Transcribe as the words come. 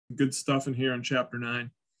Good stuff in here in chapter 9.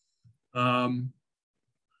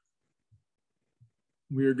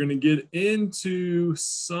 We are going to get into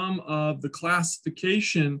some of the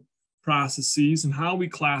classification processes and how we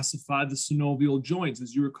classify the synovial joints.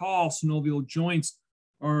 As you recall, synovial joints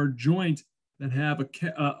are a joint that have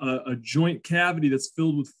a joint cavity that's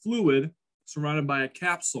filled with fluid surrounded by a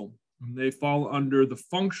capsule. And they fall under the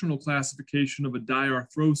functional classification of a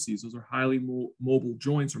diarthroses. Those are highly mobile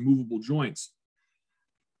joints or movable joints.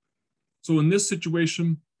 So in this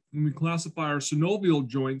situation, when we classify our synovial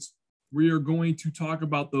joints, we are going to talk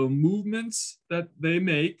about the movements that they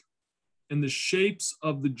make and the shapes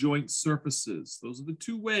of the joint surfaces. Those are the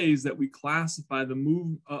two ways that we classify the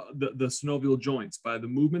synovial joints, by the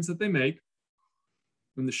movements that they make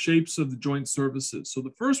and the shapes of the joint surfaces. So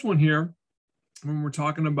the first one here, when we're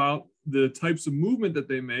talking about the types of movement that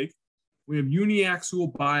they make, we have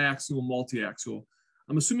uniaxial, biaxial, multiaxial.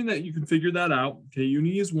 I'm assuming that you can figure that out. Okay,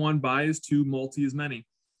 uni is one, bi is two, multi is many.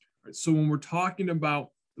 All right, so when we're talking about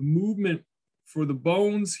the movement for the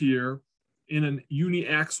bones here in an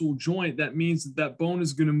uniaxial joint, that means that that bone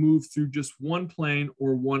is going to move through just one plane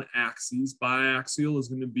or one axis. Biaxial is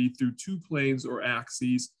going to be through two planes or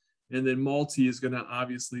axes. And then multi is going to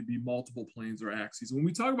obviously be multiple planes or axes. When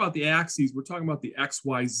we talk about the axes, we're talking about the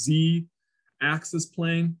XYZ axis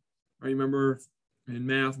plane. Right? Remember in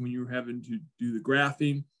math when you were having to do the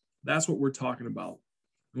graphing, that's what we're talking about.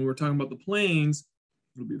 When we're talking about the planes,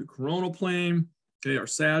 it'll be the coronal plane, okay, our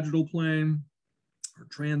sagittal plane, our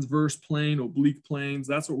transverse plane, oblique planes.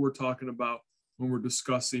 That's what we're talking about when we're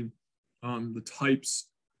discussing the types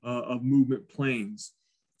of movement planes.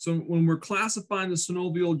 So when we're classifying the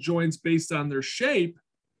synovial joints based on their shape,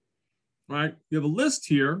 right, you have a list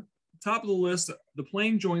here. Top of the list, the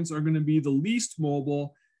plane joints are going to be the least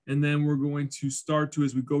mobile, and then we're going to start to,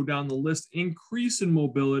 as we go down the list, increase in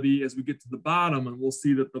mobility as we get to the bottom, and we'll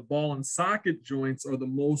see that the ball and socket joints are the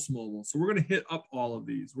most mobile. So we're going to hit up all of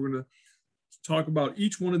these. We're going to talk about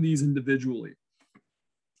each one of these individually.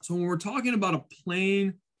 So when we're talking about a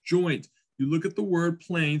plane joint, you look at the word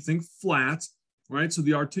plane, think flat. Right, so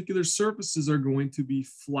the articular surfaces are going to be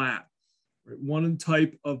flat. Right? One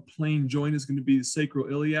type of plane joint is going to be the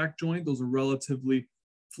sacroiliac joint. Those are relatively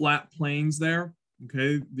flat planes there.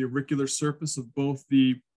 Okay, the auricular surface of both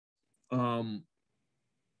the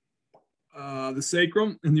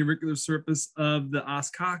sacrum and the auricular surface of the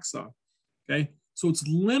os coxa. Okay, so it's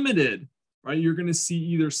limited. Right, you're going to see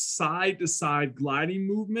either side-to-side gliding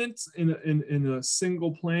movements in a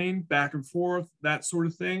single plane, back and forth, that sort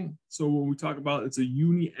of thing. So when we talk about it's a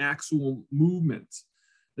uniaxial movement.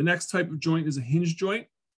 The next type of joint is a hinge joint.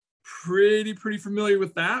 Pretty familiar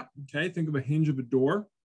with that. Okay, think of a hinge of a door.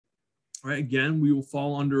 All right, again, we will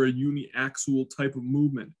fall under a uniaxial type of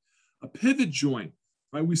movement. A pivot joint.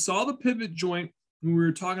 Right, we saw the pivot joint when we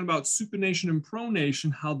were talking about supination and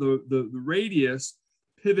pronation, how the radius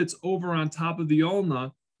pivots over on top of the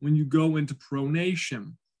ulna when you go into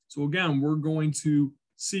pronation. So again, we're going to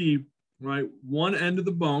see, right, one end of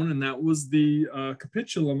the bone, and that was the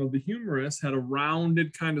capitulum of the humerus, had a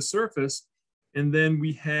rounded kind of surface. And then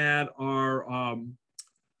we had our,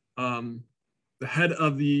 the head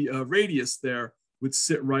of the radius there would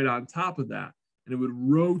sit right on top of that. And it would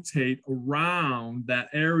rotate around that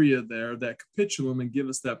area there, that capitulum, and give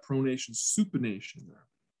us that pronation supination there.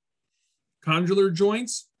 Condylar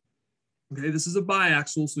joints, okay, this is a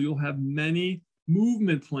biaxial, so you'll have many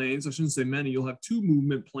movement planes. I shouldn't say many, you'll have two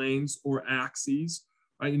movement planes or axes,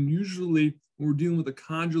 right? And usually when we're dealing with a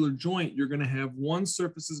condylar joint, you're going to have one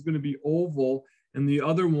surface is going to be oval and the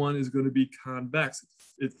other one is going to be convex.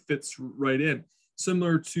 It fits right in.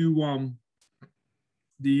 Similar to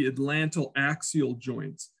the atlantoaxial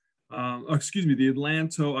joints, the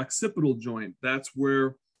atlanto-occipital joint. That's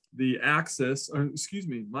where the axis,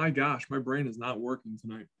 my gosh, my brain is not working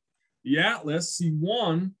tonight. The atlas,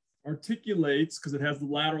 C1, articulates, because it has the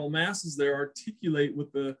lateral masses there, articulate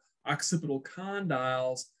with the occipital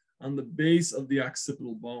condyles on the base of the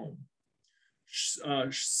occipital bone.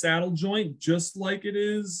 Saddle joint, just like it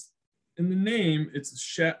is in the name,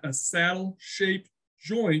 it's a saddle-shaped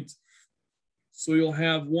joint. So you'll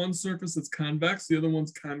have one surface that's convex, the other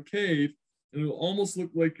one's concave, and it'll almost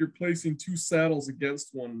look like you're placing two saddles against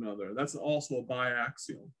one another. That's also a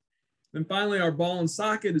biaxial. Then finally, our ball and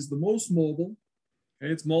socket is the most mobile.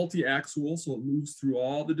 Okay, it's multi-axial, so it moves through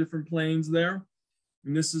all the different planes there.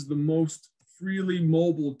 And this is the most freely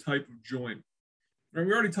mobile type of joint. And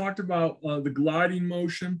we already talked about the gliding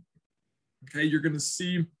motion. Okay, you're going to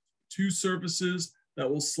see two surfaces that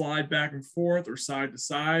will slide back and forth or side to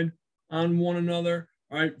side on one another.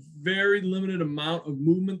 All right, very limited amount of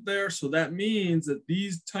movement there. So that means that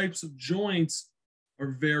these types of joints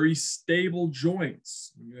are very stable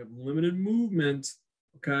joints. When you have limited movement,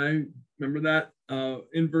 okay, remember that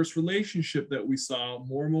inverse relationship that we saw,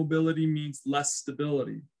 more mobility means less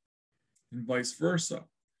stability, and vice versa.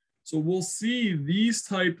 So we'll see these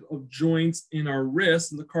type of joints in our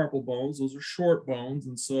wrists and the carpal bones. Those are short bones,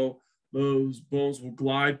 and so those bones will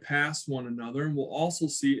glide past one another, and we'll also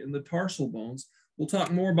see it in the tarsal bones. We'll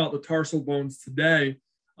talk more about the tarsal bones today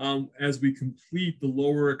as we complete the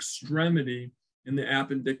lower extremity in the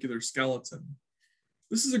appendicular skeleton.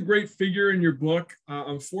 This is a great figure in your book.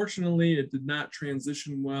 Unfortunately, it did not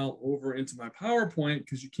transition well over into my PowerPoint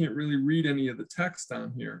because you can't really read any of the text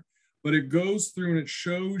on here. But it goes through and it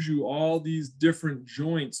shows you all these different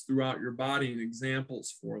joints throughout your body and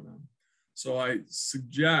examples for them. So I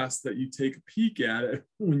suggest that you take a peek at it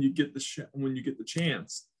when you get the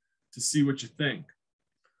chance to see what you think.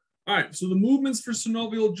 All right, so the movements for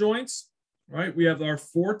synovial joints, right? We have our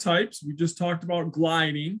 4 types. We just talked about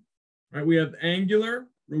gliding, right? We have angular,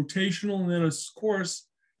 rotational, and then of course,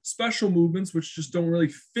 special movements, which just don't really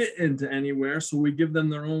fit into anywhere. So we give them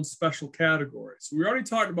their own special category. So we already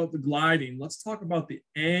talked about the gliding. Let's talk about the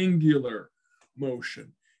angular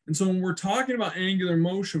motion. And so when we're talking about angular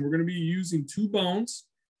motion, we're going to be using 2 bones,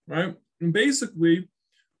 right? And basically,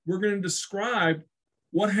 we're going to describe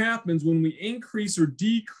what happens when we increase or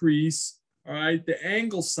decrease, all right, the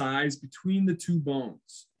angle size between the 2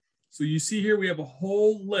 bones. So you see here, we have a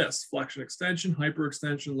whole list: flexion, extension,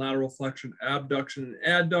 hyperextension, lateral flexion, abduction,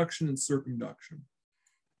 and adduction, and circumduction.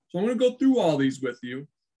 So I'm going to go through all these with you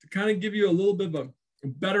to kind of give you a little bit of a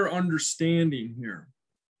better understanding here.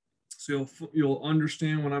 So you'll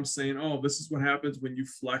understand when I'm saying, oh, this is what happens when you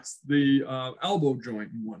flex the elbow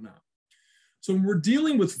joint and whatnot. So when we're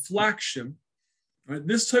dealing with flexion, right,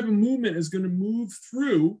 this type of movement is going to move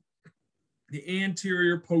through the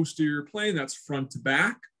anterior posterior plane. That's front to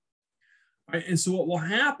back. Right, and so what will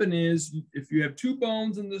happen is if you have 2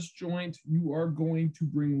 bones in this joint, you are going to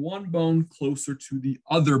bring one bone closer to the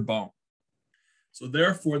other bone. So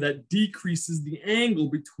therefore, that decreases the angle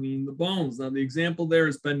between the bones. Now, the example there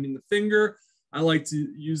is bending the finger. I like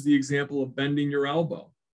to use the example of bending your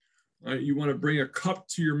elbow. Right, you want to bring a cup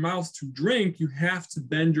to your mouth to drink, you have to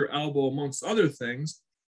bend your elbow amongst other things.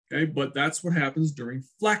 Okay, but that's what happens during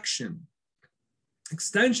flexion.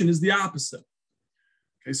 Extension is the opposite.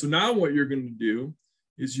 Okay, so now what you're going to do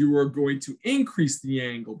is you are going to increase the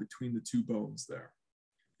angle between the 2 bones there.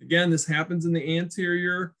 Again, this happens in the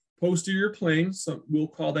anterior posterior plane. So we'll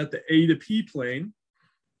call that the A to P plane.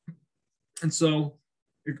 And so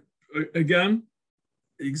again,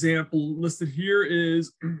 the example listed here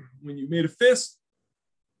is when you made a fist,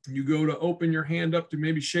 you go to open your hand up to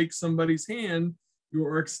maybe shake somebody's hand, you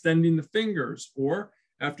are extending the fingers. Or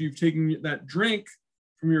after you've taken that drink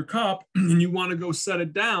from your cup and you want to go set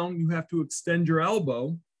it down, you have to extend your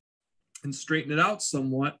elbow and straighten it out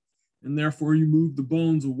somewhat. And therefore you move the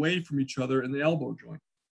bones away from each other in the elbow joint.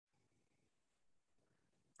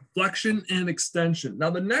 Flexion and extension.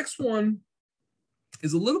 Now the next one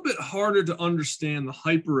is a little bit harder to understand, the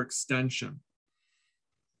hyperextension.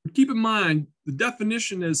 Keep in mind, the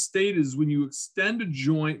definition as stated is when you extend a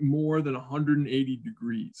joint more than 180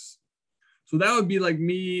 degrees. So that would be like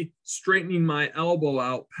me straightening my elbow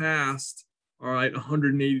out past, all right,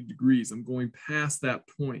 180 degrees. I'm going past that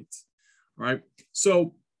point, all right?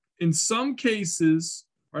 So in some cases,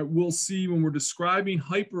 all right, we'll see when we're describing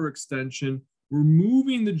hyperextension, we're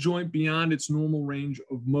moving the joint beyond its normal range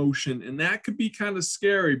of motion. And that could be kind of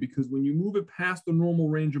scary because when you move it past the normal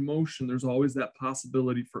range of motion, there's always that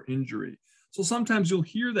possibility for injury. So sometimes you'll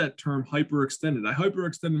hear that term hyperextended. I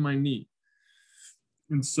hyperextended my knee.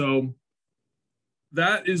 And so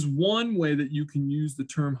that is one way that you can use the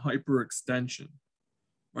term hyperextension,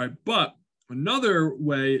 right? But another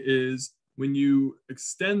way is when you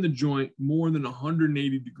extend the joint more than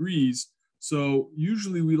 180 degrees. So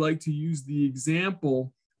usually we like to use the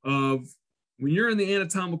example of when you're in the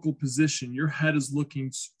anatomical position, your head is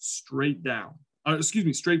looking straight down,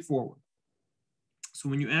 straight forward. So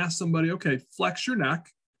when you ask somebody, okay, flex your neck,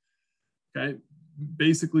 okay,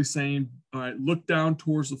 basically saying, all right, look down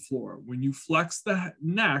towards the floor. When you flex the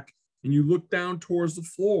neck and you look down towards the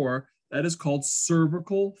floor, that is called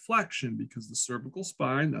cervical flexion because the cervical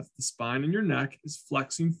spine, that's the spine in your neck, is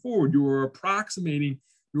flexing forward. You are approximating,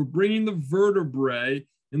 you're bringing the vertebrae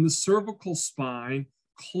in the cervical spine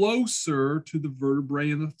closer to the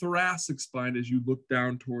vertebrae in the thoracic spine as you look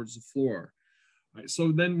down towards the floor. All right,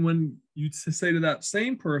 so then when you say to that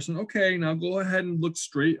same person, okay, now go ahead and look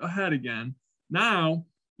straight ahead again. Now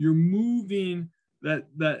you're moving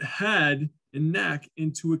that head and neck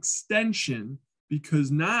into extension because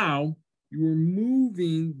now you are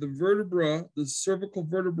moving the vertebra, the cervical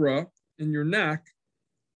vertebra in your neck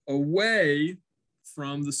away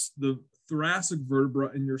from the thoracic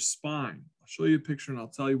vertebra in your spine. I'll show you a picture and I'll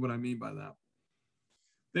tell you what I mean by that.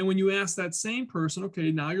 Then when you ask that same person,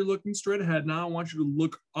 okay, now you're looking straight ahead. Now I want you to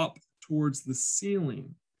look up towards the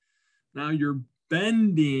ceiling. Now you're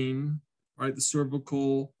bending, right, the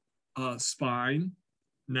cervical spine,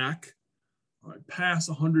 neck, all right, past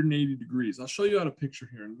 180 degrees. I'll show you how to picture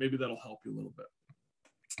here, and maybe that'll help you a little bit.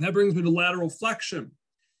 That brings me to lateral flexion.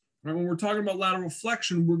 Right, when we're talking about lateral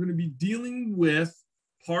flexion, we're going to be dealing with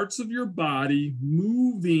parts of your body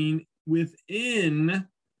moving within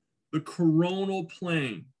the coronal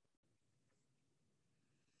plane.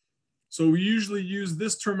 So we usually use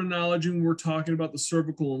this terminology when we're talking about the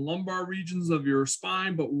cervical and lumbar regions of your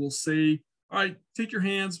spine, but we'll say, all right, take your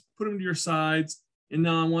hands, put them to your sides, and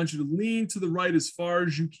now I want you to lean to the right as far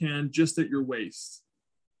as you can, just at your waist.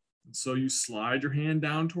 And so you slide your hand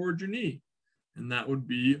down towards your knee, and that would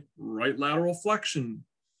be right lateral flexion.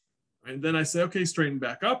 And then I say, okay, straighten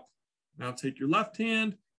back up. Now take your left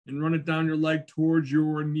hand and run it down your leg towards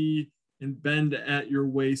your knee and bend at your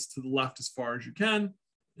waist to the left as far as you can.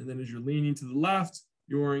 And then as you're leaning to the left,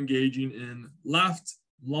 you're engaging in left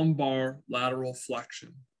lumbar lateral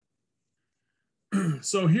flexion.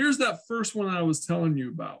 So here's that first one I was telling you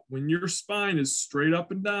about. When your spine is straight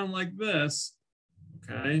up and down like this,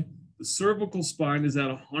 okay, the cervical spine is at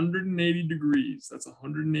 180 degrees. That's a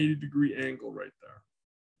 180 degree angle right there.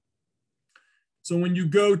 So when you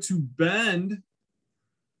go to bend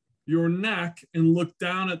your neck and look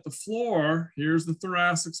down at the floor, here's the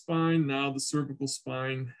thoracic spine. Now the cervical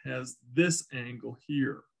spine has this angle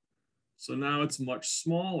here. So now it's much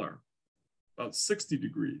smaller, about 60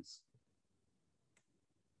 degrees.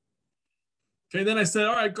 Okay, then I said,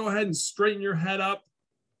 all right, go ahead and straighten your head up,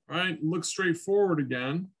 all right, look straight forward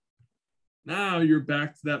again. Now you're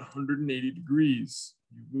back to that 180 degrees.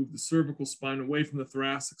 You move the cervical spine away from the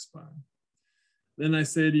thoracic spine. Then I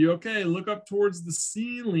say to you, okay, look up towards the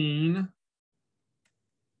ceiling.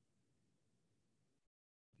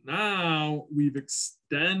 Now we've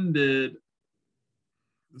extended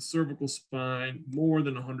the cervical spine more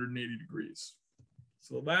than 180 degrees.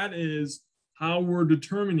 So that is how we're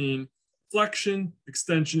determining flexion,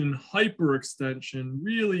 extension, and hyperextension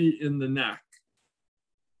really in the neck.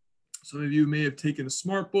 Some of you may have taken a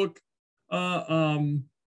smart book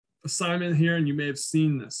assignment here, and you may have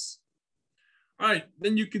seen this. All right,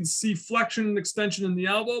 then you can see flexion and extension in the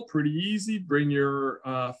elbow, pretty easy. Bring your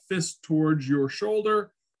fist towards your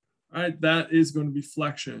shoulder. All right, that is going to be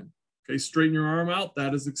flexion. Okay, straighten your arm out,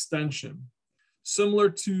 that is extension. Similar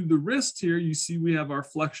to the wrist here, you see we have our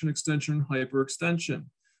flexion, extension, hyperextension.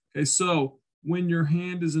 Okay, so when your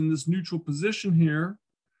hand is in this neutral position here,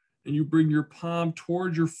 and you bring your palm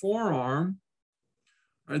towards your forearm,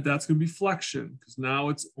 all right, that's going to be flexion, because now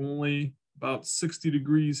it's only about 60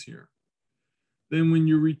 degrees here. Then when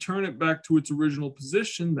you return it back to its original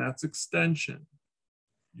position, that's extension.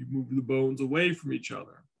 You move the bones away from each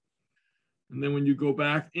other. And then when you go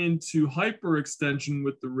back into hyperextension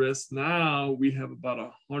with the wrist, now we have about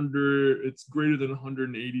 100, it's greater than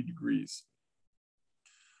 180 degrees.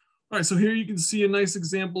 All right, so here you can see a nice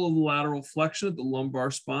example of the lateral flexion at the lumbar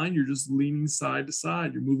spine. You're just leaning side to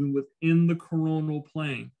side. You're moving within the coronal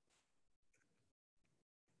plane.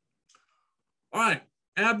 All right,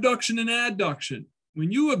 abduction and adduction.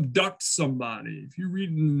 When you abduct somebody, if you read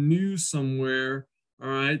in the news somewhere, all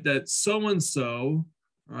right, that so-and-so,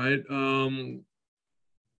 all right,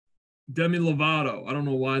 Demi Lovato, I don't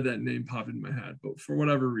know why that name popped in my head, but for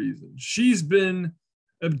whatever reason, she's been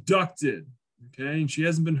abducted. Okay, and she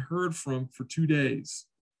hasn't been heard from for 2 days.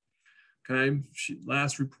 Okay, she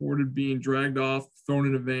last reported being dragged off, thrown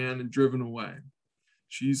in a van, and driven away.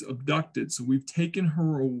 She's abducted, so we've taken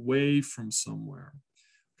her away from somewhere.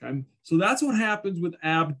 Okay, so that's what happens with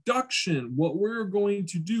abduction. What we're going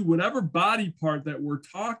to do, whatever body part that we're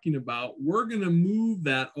talking about, we're going to move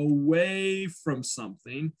that away from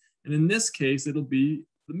something, and in this case, it'll be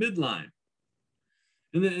the midline.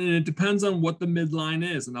 And it depends on what the midline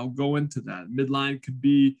is, and I'll go into that. Midline could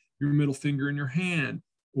be your middle finger in your hand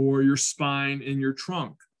or your spine in your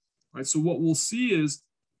trunk, right? So what we'll see is,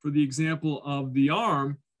 for the example of the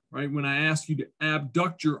arm, right, when I ask you to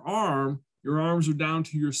abduct your arms are down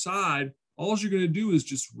to your side, all you're going to do is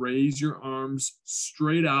just raise your arms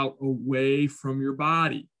straight out away from your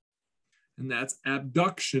body, and that's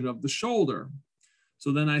abduction of the shoulder.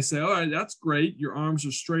 So then I say, all right, that's great. Your arms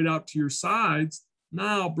are straight out to your sides.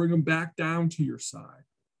 Now bring them back down to your side.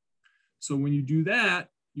 So when you do that,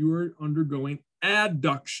 you are undergoing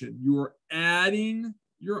adduction. You are adding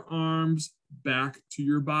your arms back to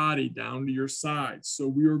your body, down to your sides. So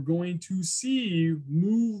we are going to see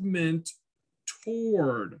movement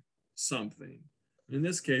toward something. In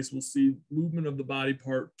this case, we'll see movement of the body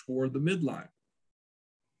part toward the midline.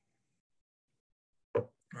 All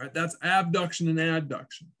right, that's abduction and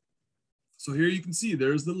adduction. So here you can see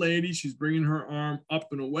there's the lady. She's bringing her arm up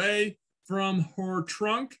and away from her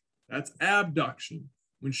trunk. That's abduction.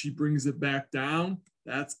 When she brings it back down,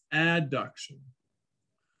 that's adduction.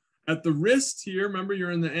 At the wrist here, remember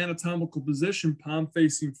you're in the anatomical position, palm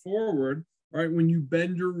facing forward. All right, when you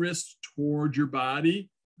bend your wrist toward your body,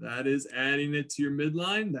 that is adding it to your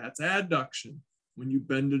midline. That's adduction. When you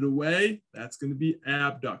bend it away, that's going to be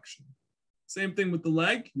abduction. Same thing with the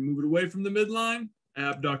leg. You move it away from the midline,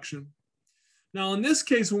 abduction. Now, in this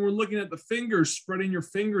case, when we're looking at the fingers, spreading your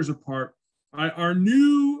fingers apart, our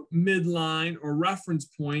new midline or reference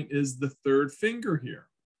point is the third finger here.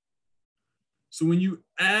 So when you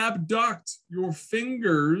abduct your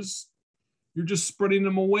fingers, you're just spreading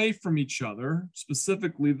them away from each other,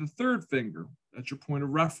 specifically the third finger. That's your point of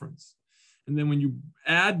reference. And then when you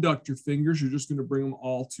adduct your fingers, you're just going to bring them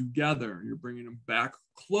all together. You're bringing them back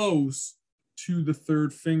close to the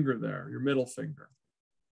third finger there, your middle finger.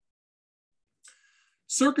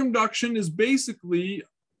 Circumduction is basically,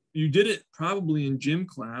 you did it probably in gym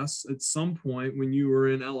class at some point when you were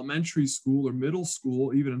in elementary school or middle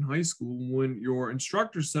school, even in high school, when your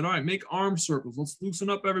instructor said, all right, make arm circles. Let's loosen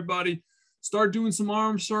up, everybody. Start doing some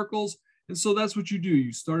arm circles. And so that's what you do.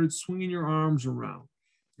 You started swinging your arms around.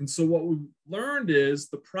 And so what we learned is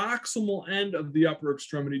the proximal end of the upper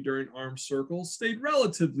extremity during arm circles stayed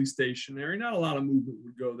relatively stationary. Not a lot of movement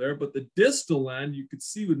would go there, but the distal end you could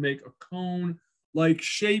see would make a cone-like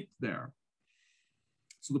shape there.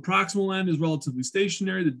 So the proximal end is relatively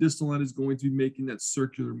stationary. The distal end is going to be making that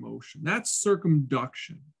circular motion. That's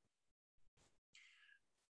circumduction.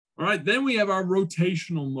 All right, then we have our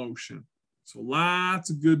rotational motion. So lots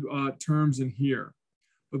of good terms in here.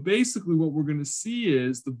 But basically what we're going to see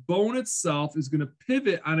is the bone itself is going to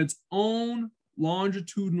pivot on its own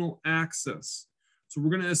longitudinal axis. So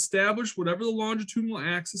we're going to establish whatever the longitudinal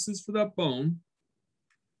axis is for that bone.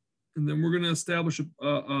 And then we're going to establish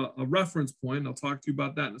a reference point. And I'll talk to you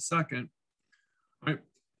about that in a second. All right.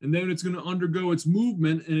 And then it's going to undergo its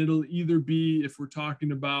movement. And it'll either be, if we're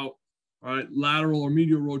talking about lateral or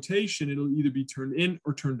medial rotation, it'll either be turned in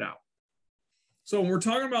or turned out. So when we're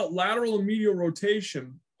talking about lateral and medial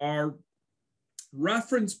rotation, our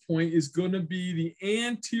reference point is going to be the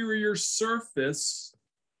anterior surface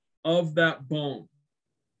of that bone.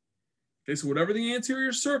 Okay, so whatever the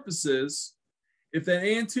anterior surface is, if that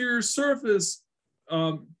anterior surface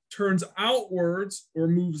turns outwards or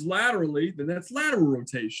moves laterally, then that's lateral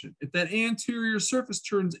rotation. If that anterior surface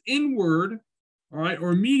turns inward, all right,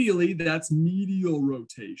 or medially, that's medial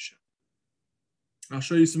rotation. I'll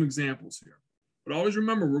show you some examples here. But always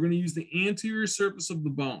remember, we're going to use the anterior surface of the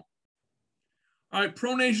bone. All right,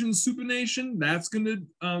 pronation and supination, that's going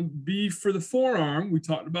to be for the forearm. We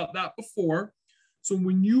talked about that before. So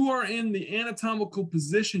when you are in the anatomical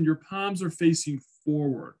position, your palms are facing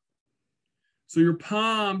forward. So your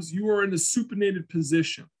palms, you are in the supinated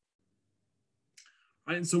position.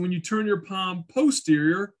 Right? And so when you turn your palm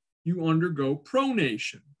posterior, you undergo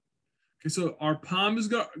pronation. Okay, so our palm is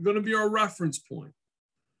going to be our reference point.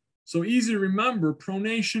 So easy to remember,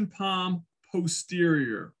 pronation, palm,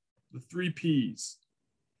 posterior, the 3 Ps.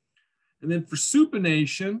 And then for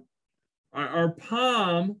supination, our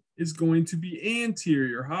palm is going to be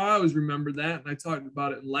anterior. How I always remember that, and I talked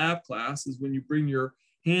about it in lab class, is when you bring your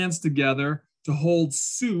hands together to hold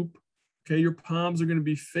soup, okay, your palms are going to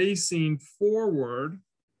be facing forward,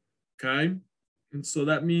 okay? And so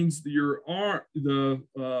that means your arm, the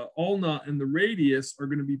ulna and the radius are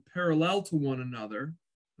going to be parallel to one another,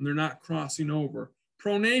 and they're not crossing over.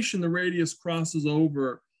 Pronation, the radius crosses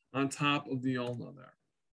over on top of the ulna there.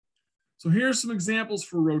 So here's some examples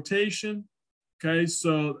for rotation. Okay,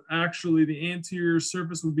 so actually the anterior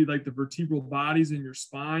surface would be like the vertebral bodies in your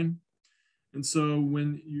spine. And so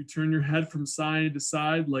when you turn your head from side to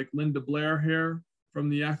side, like Linda Blair here from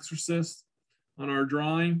The Exorcist on our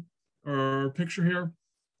drawing or our picture here,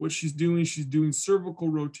 what she's doing cervical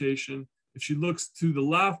rotation. If she looks to the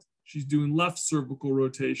left, she's doing left cervical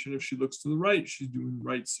rotation. If she looks to the right, she's doing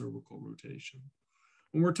right cervical rotation.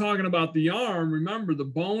 When we're talking about the arm, remember the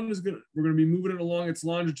bone we're going to be moving it along its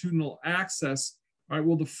longitudinal axis. All right,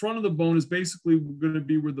 well, the front of the bone is basically going to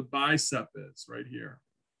be where the bicep is, right here.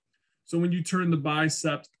 So when you turn the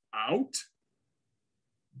bicep out,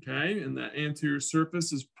 okay, and that anterior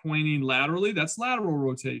surface is pointing laterally, that's lateral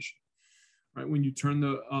rotation. Right, when you turn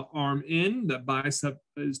the arm in, that bicep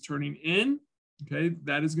is turning in, Okay,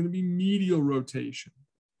 that is going to be medial rotation.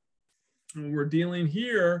 And when we're dealing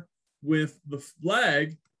here with the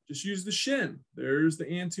leg, just use the shin. There's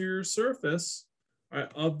the anterior surface,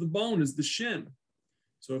 right, of the bone is the shin.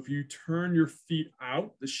 So if you turn your feet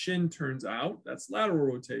out, the shin turns out. That's lateral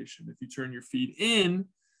rotation. If you turn your feet in,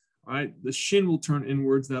 all right, the shin will turn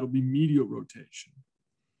inwards. That'll be medial rotation.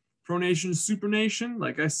 Pronation, supination,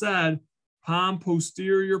 like I said, palm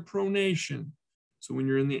posterior pronation. So when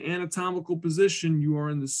you're in the anatomical position, you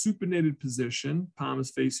are in the supinated position. Palm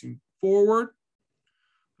is facing forward.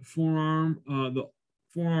 The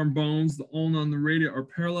forearm bones, the ulna and the radii are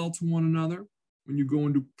parallel to one another. When you go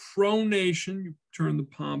into pronation, you turn the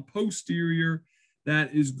palm posterior.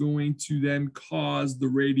 That is going to then cause the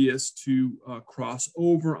radius to cross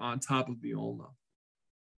over on top of the ulna.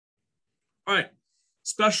 All right,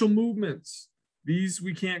 special movements. These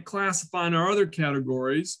we can't classify in our other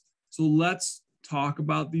categories. So let's talk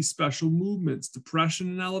about these special movements. Depression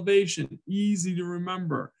and elevation, easy to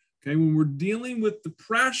remember. Okay, when we're dealing with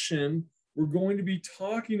depression, we're going to be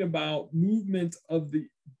talking about movement of the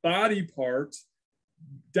body part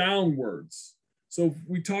downwards. So if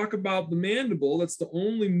we talk about the mandible, that's the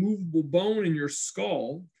only movable bone in your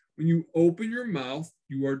skull. When you open your mouth,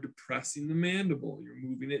 you are depressing the mandible. You're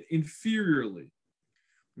moving it inferiorly.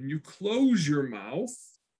 When you close your mouth,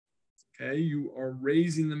 okay, you are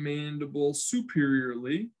raising the mandible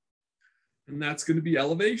superiorly, and that's going to be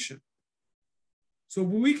elevation. So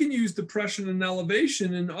we can use depression and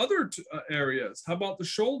elevation in other areas. How about the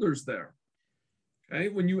shoulders there? Okay,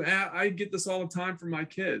 when you I get this all the time from my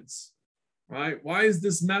kids, right? Why is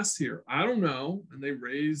this mess here? I don't know. And they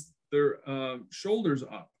raise their shoulders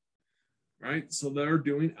up, right? So they're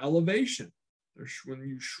doing elevation. When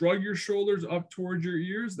you shrug your shoulders up towards your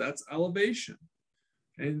ears, that's elevation.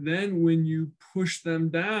 And then when you push them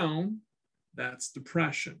down, that's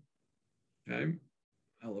depression. Okay,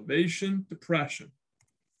 elevation, depression.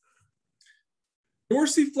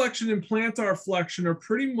 Dorsiflexion and plantar flexion are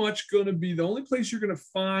pretty much going to be, the only place you're going to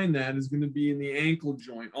find that is going to be in the ankle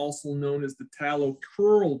joint, also known as the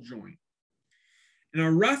talocrural joint. And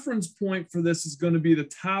our reference point for this is going to be the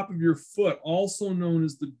top of your foot, also known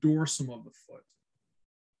as the dorsum of the foot.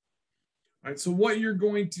 All right, so what you're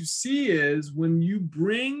going to see is when you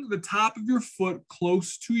bring the top of your foot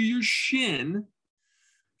close to your shin,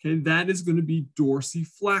 okay, that is going to be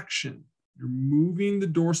dorsiflexion. You're moving the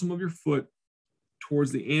dorsum of your foot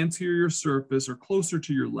towards the anterior surface or closer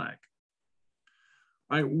to your leg.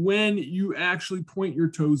 All right, when you actually point your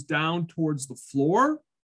toes down towards the floor,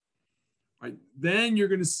 right, then you're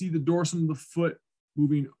going to see the dorsum of the foot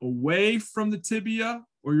moving away from the tibia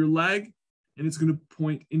or your leg, and it's going to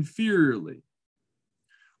point inferiorly.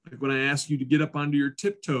 Like when I ask you to get up onto your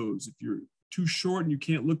tiptoes, if you're too short and you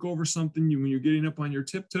can't look over something, when you're getting up on your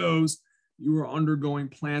tiptoes, you are undergoing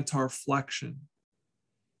plantar flexion.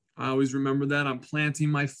 I always remember that. I'm planting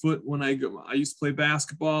my foot when I used to play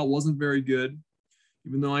basketball. It wasn't very good.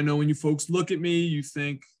 Even though I know when you folks look at me, you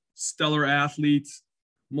think stellar athlete,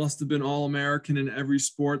 must have been All-American in every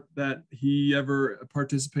sport that he ever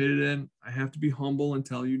participated in. I have to be humble and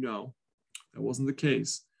tell you no, that wasn't the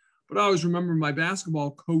case. But I always remember my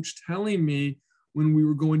basketball coach telling me when we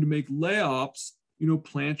were going to make layups, you know,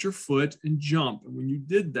 plant your foot and jump. And when you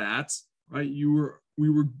did that, right, we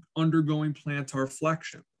were undergoing plantar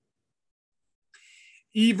flexion.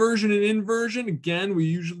 Eversion and inversion, again, we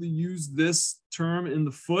usually use this term in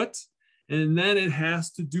the foot, and then it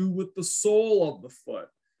has to do with the sole of the foot.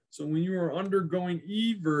 So when you are undergoing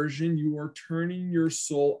eversion, you are turning your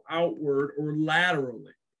sole outward or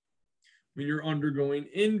laterally. When you're undergoing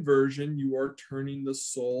inversion, you are turning the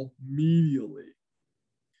sole medially.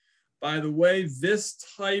 By the way, this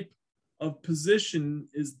type of position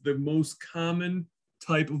is the most common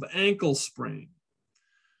type of ankle sprain.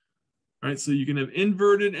 All right, so you can have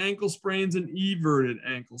inverted ankle sprains and everted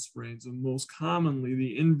ankle sprains. And most commonly,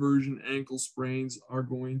 the inversion ankle sprains are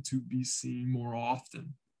going to be seen more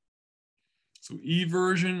often. So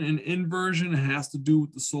eversion and inversion has to do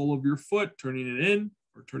with the sole of your foot, turning it in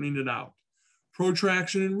or turning it out.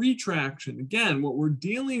 Protraction and retraction. Again, what we're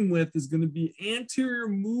dealing with is going to be anterior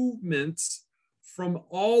movements from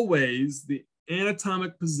always the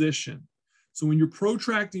anatomic position. So when you're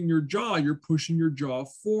protracting your jaw, you're pushing your jaw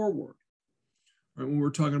forward. Right, when we're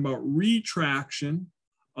talking about retraction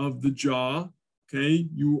of the jaw, okay,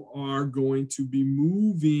 you are going to be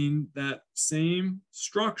moving that same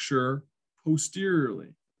structure posteriorly.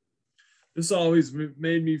 This always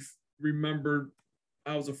made me remember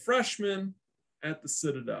I was a freshman at the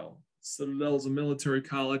Citadel. Citadel is a military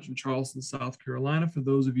college in Charleston, South Carolina, for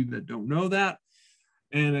those of you that don't know that.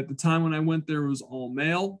 And at the time when I went there, it was all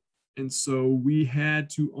male. And so we had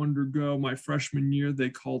to undergo my freshman year. They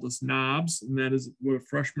called us knobs, and that is what a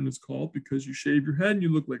freshman is called because you shave your head and you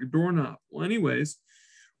look like a doorknob. Well, anyways,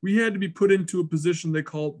 we had to be put into a position they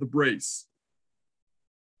call the brace.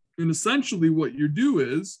 And essentially what you do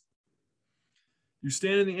is you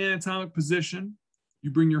stand in the anatomic position, you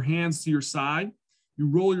bring your hands to your side, you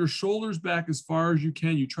roll your shoulders back as far as you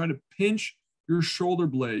can. You try to pinch your shoulder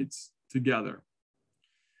blades together.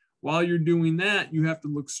 While you're doing that, you have to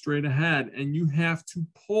look straight ahead and you have to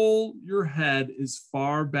pull your head as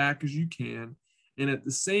far back as you can. And at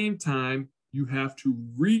the same time, you have to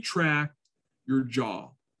retract your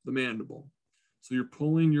jaw, the mandible. So you're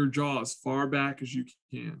pulling your jaw as far back as you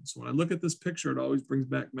can. So when I look at this picture, it always brings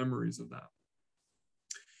back memories of that.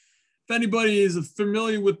 If anybody is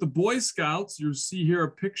familiar with the Boy Scouts, you'll see here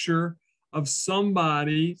a picture of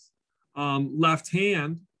somebody's left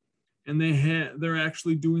hand, and they're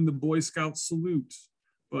actually doing the Boy Scout salute.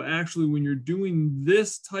 But actually, when you're doing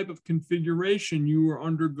this type of configuration, you are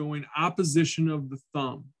undergoing opposition of the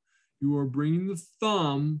thumb. You are bringing the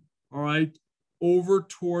thumb, all right, over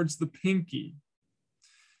towards the pinky.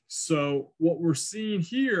 So what we're seeing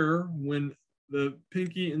here, when the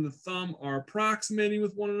pinky and the thumb are approximating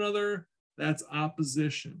with one another, that's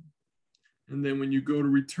opposition. And then when you go to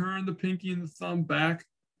return the pinky and the thumb back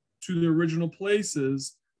to the original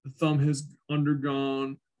places, the thumb has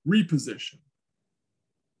undergone reposition.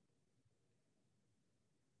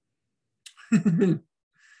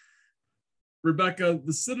 Rebecca,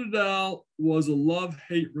 the Citadel was a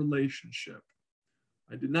love-hate relationship.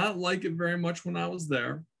 I did not like it very much when I was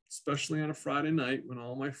there, especially on a Friday night when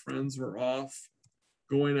all my friends were off,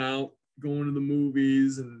 going out, going to the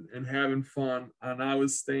movies and having fun. And I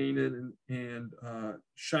was staying in and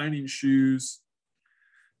shining shoes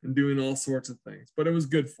and doing all sorts of things. But it was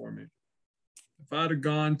good for me. If I'd have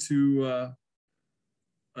gone to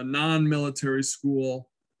a non-military school,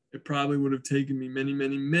 it probably would have taken me many,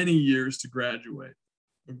 many, many years to graduate.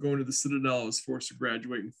 But going to the Citadel, I was forced to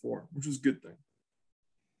graduate in 4, which was a good thing.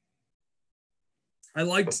 I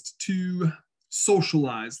liked to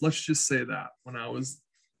socialize, let's just say that, when I was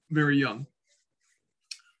very young.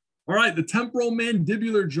 All right, the temporal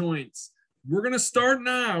mandibular joints. We're going to start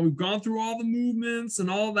now. We've gone through all the movements and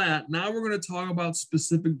all that. Now we're going to talk about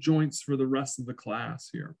specific joints for the rest of the class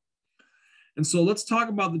here. And so let's talk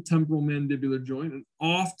about the temporal mandibular joint, an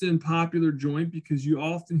often popular joint because you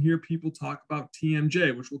often hear people talk about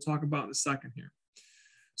TMJ, which we'll talk about in a second here.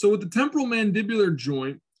 So with the temporal mandibular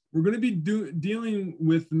joint, we're going to be dealing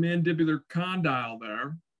with the mandibular condyle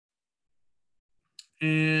there.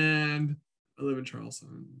 And I live in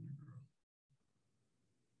Charleston.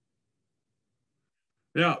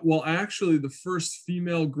 Yeah, well, actually, the first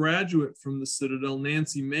female graduate from the Citadel,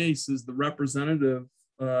 Nancy Mace, is the representative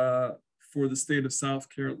for the state of South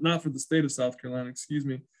Carolina, not for the state of South Carolina, excuse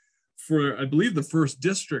me, for, I believe, the first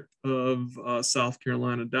district of South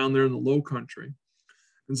Carolina down there in the Low Country.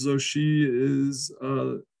 And so she is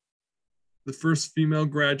the first female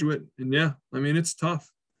graduate. And yeah, I mean, it's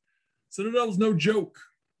tough. Citadel's no joke,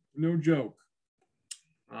 no joke.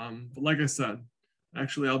 But like I said,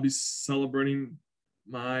 actually, I'll be celebrating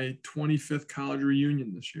my 25th college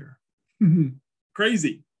reunion this year.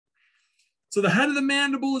 Crazy. So the head of the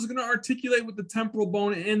mandible is going to articulate with the temporal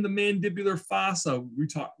bone and the mandibular fossa. We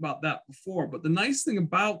talked about that before. But the nice thing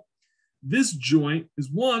about this joint is,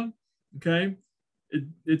 one, okay,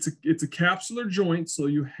 it's a capsular joint. So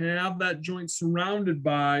you have that joint surrounded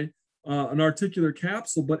by an articular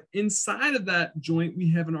capsule. But inside of that joint,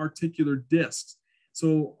 we have an articular disc.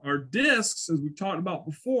 So our discs, as we've talked about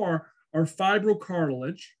before, are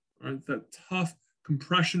fibrocartilage, right? That tough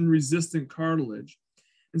compression-resistant cartilage.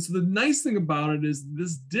 And so the nice thing about it is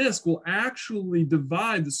this disc will actually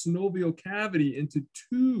divide the synovial cavity into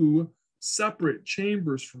 2 separate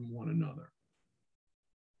chambers from one another.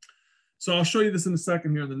 So I'll show you this in a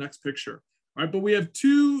second here in the next picture. All right, but we have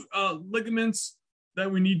 2 ligaments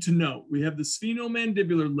that we need to know. We have the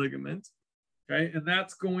sphenomandibular ligament, okay? And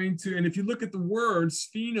that's going to, and if you look at the word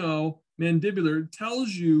sphenomandibular, it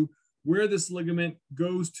tells you where this ligament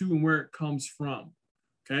goes to and where it comes from.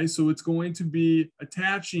 Okay, so it's going to be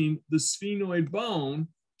attaching the sphenoid bone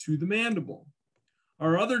to the mandible.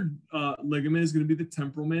 Our other ligament is going to be the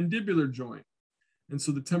temporal mandibular joint. And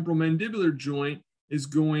so the temporal mandibular joint is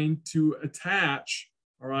going to attach,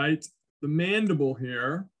 all right, the mandible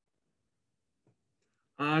here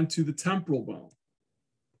onto the temporal bone.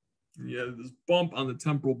 And you have this bump on the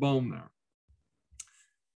temporal bone there.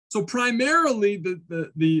 So primarily,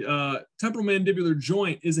 the temporal mandibular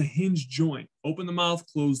joint is a hinged joint. Open the mouth,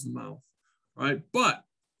 close the mouth, right? But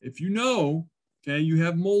if you know Okay, you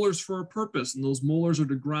have molars for a purpose, and those molars are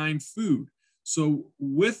to grind food. So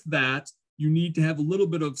with that, you need to have a little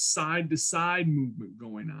bit of side-to-side movement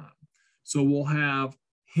going on. So we'll have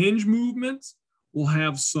hinge movements, we'll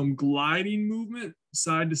have some gliding movement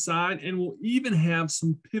side to side, and we'll even have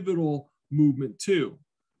some pivotal movement too,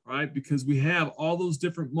 right? Because we have all those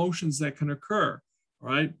different motions that can occur,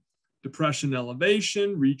 right? Depression,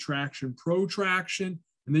 elevation, retraction, protraction,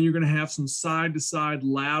 and then you're going to have some side-to-side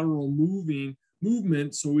lateral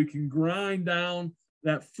movement so we can grind down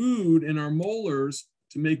that food in our molars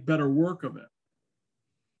to make better work of it.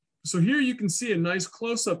 So here you can see a nice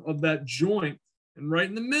close-up of that joint, and right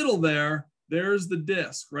in the middle there's the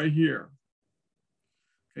disc right here.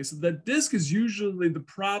 Okay, so that disc is usually the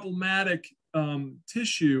problematic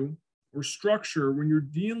tissue or structure when you're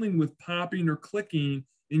dealing with popping or clicking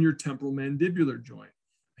in your temporal mandibular joint.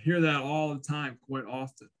 I hear that all the time, quite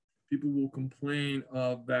often. People will complain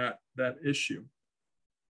of that issue.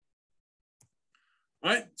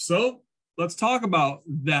 All right, so let's talk about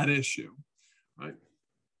that issue. All right.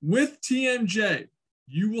 With TMJ,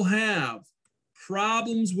 you will have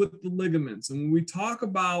problems with the ligaments. And when we talk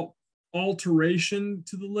about alteration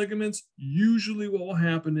to the ligaments, usually what will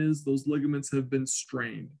happen is those ligaments have been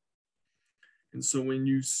strained. And so when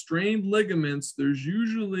you strain ligaments, there's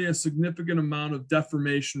usually a significant amount of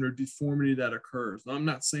deformation or deformity that occurs. Now, I'm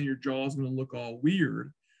not saying your jaw is going to look all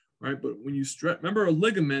weird, right? But when you stretch, remember a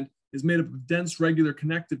ligament is made up of dense regular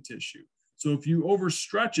connective tissue. So if you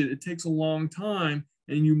overstretch it, it takes a long time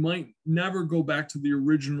and you might never go back to the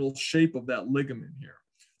original shape of that ligament here.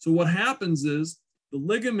 So what happens is the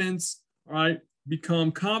ligaments, all right,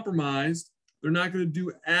 become compromised. They're not going to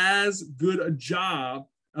do as good a job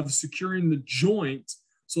of securing the joint.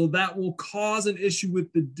 So that will cause an issue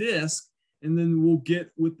with the disc, and then we'll get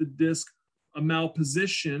with the disc a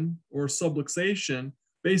malposition or subluxation.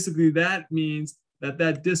 Basically, that means that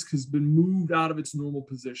that disc has been moved out of its normal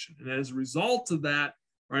position. And as a result of that,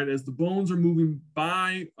 right, as the bones are moving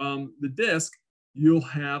by the disc, you'll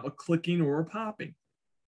have a clicking or a popping.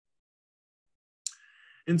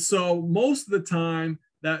 And so most of the time,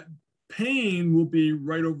 that pain will be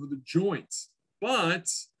right over the joints, but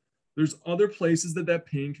there's other places that that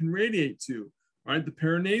pain can radiate to, right? The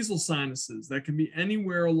paranasal sinuses, that can be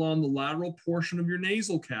anywhere along the lateral portion of your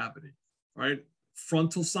nasal cavity, right?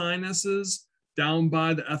 Frontal sinuses, down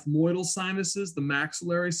by the ethmoidal sinuses, the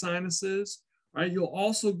maxillary sinuses, right? You'll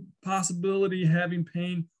also possibility having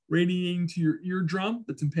pain radiating to your eardrum,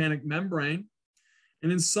 the tympanic membrane.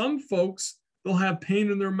 And in some folks, they'll have pain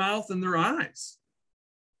in their mouth and their eyes.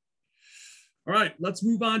 All right, let's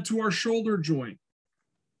move on to our shoulder joint.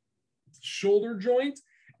 Shoulder joint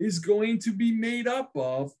is going to be made up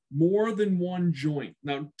of more than one joint.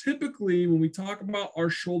 Now, typically, when we talk about our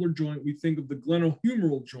shoulder joint, we think of the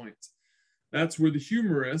glenohumeral joint. That's where the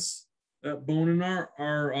humerus, that bone in our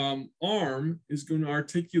arm, is going to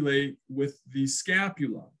articulate with the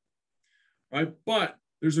scapula, right? But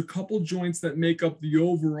there's a couple joints that make up the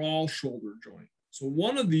overall shoulder joint. So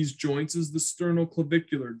one of these joints is the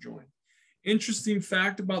sternoclavicular joint. Interesting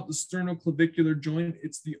fact about the sternoclavicular joint,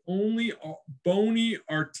 it's the only bony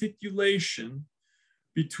articulation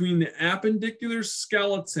between the appendicular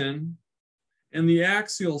skeleton and the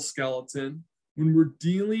axial skeleton when we're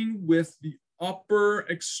dealing with the upper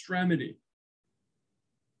extremity.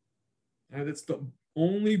 And that's the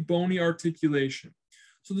only bony articulation.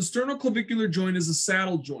 So the sternoclavicular joint is a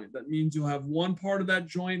saddle joint. That means you'll have one part of that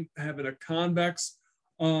joint having a convex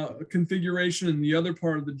configuration, and the other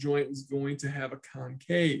part of the joint is going to have a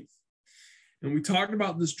concave. And we talked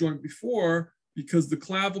about this joint before because the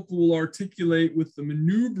clavicle will articulate with the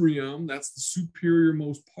manubrium, that's the superior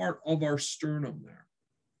most part of our sternum there.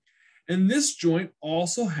 And this joint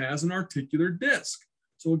also has an articular disc.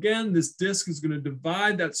 So again, this disc is going to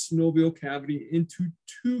divide that synovial cavity into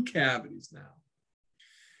two cavities now.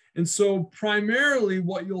 And so primarily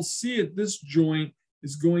what you'll see at this joint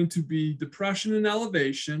is going to be depression and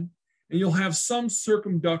elevation, and you'll have some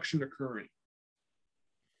circumduction occurring,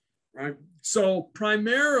 right? So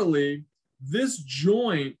primarily, this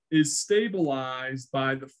joint is stabilized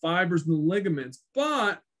by the fibers and the ligaments,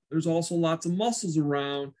 but there's also lots of muscles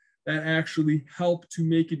around that actually help to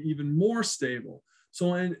make it even more stable.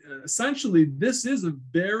 So essentially, this is a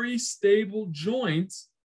very stable joint,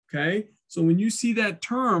 okay? So when you see that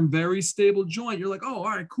term, very stable joint, you're like, oh, all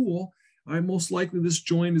right, cool. All right, most likely this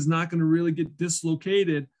joint is not going to really get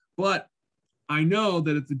dislocated, but I know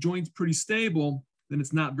that if the joint's pretty stable, then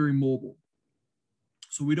it's not very mobile.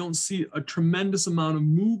 So we don't see a tremendous amount of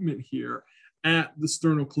movement here at the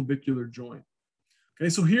sternoclavicular joint. Okay,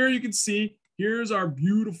 so here you can see, here's our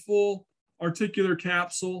beautiful articular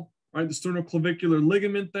capsule right? The sternoclavicular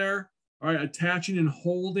ligament there, all right, attaching and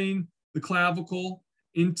holding the clavicle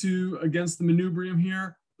against the manubrium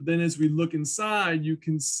here. But then as we look inside, you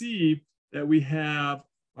can see that we have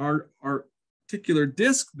our articular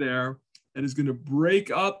disc there that is going to break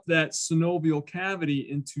up that synovial cavity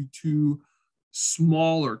into two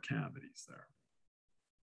smaller cavities there.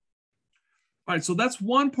 All right, so that's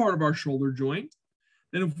one part of our shoulder joint.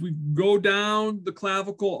 Then if we go down the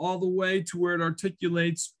clavicle all the way to where it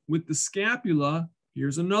articulates with the scapula,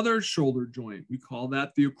 here's another shoulder joint. We call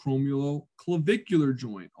that the acromioclavicular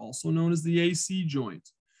joint, also known as the AC joint.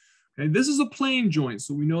 Okay, this is a plane joint,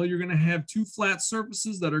 so we know you're going to have two flat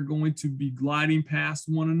surfaces that are going to be gliding past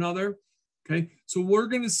one another. Okay, so we're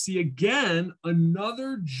going to see again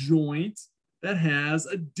another joint that has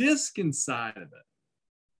a disc inside of it.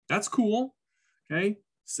 That's cool. Okay,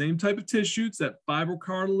 same type of tissue. It's that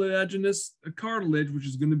fibrocartilaginous cartilage, which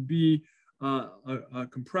is going to be a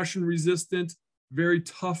compression resistant, very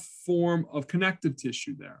tough form of connective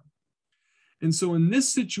tissue there. And so in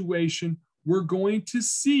this situation, we're going to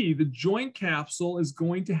see the joint capsule is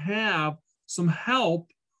going to have some help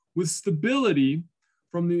with stability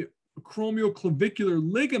from the acromioclavicular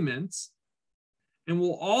ligaments. And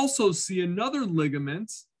we'll also see another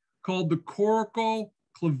ligament called the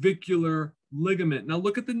coracoclavicular ligament. Now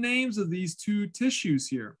look at the names of these two tissues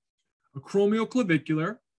here.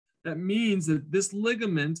 Acromioclavicular, that means that this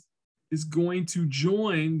ligament is going to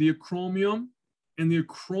join the acromion and the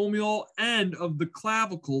acromial end of the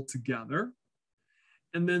clavicle together.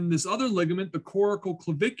 And then this other ligament, the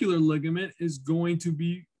coracoclavicular ligament, is going to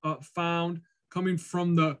be found coming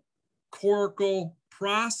from the coracal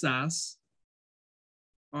process,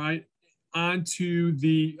 all right, onto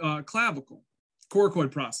the clavicle,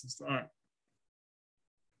 coracoid process, all right.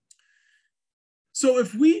 So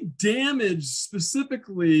if we damage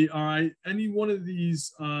specifically, all right, any one of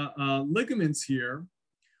these ligaments here,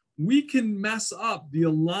 we can mess up the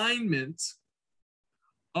alignment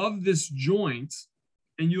of this joint,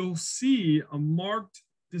 and you'll see a marked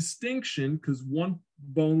distinction because one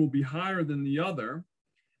bone will be higher than the other.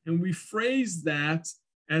 And we phrase that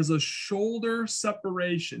as a shoulder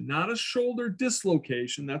separation, not a shoulder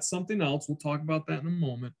dislocation. That's something else. We'll talk about that in a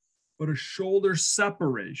moment, but a shoulder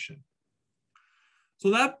separation.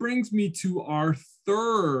 So that brings me to our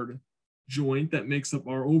third joint that makes up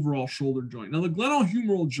our overall shoulder joint. Now, the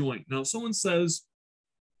glenohumeral joint. Now, if someone says,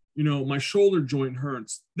 you know, my shoulder joint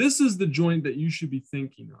hurts, this is the joint that you should be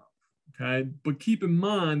thinking of, okay? But keep in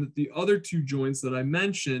mind that the other two joints that I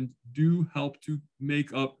mentioned do help to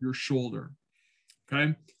make up your shoulder,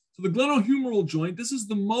 okay? So the glenohumeral joint, this is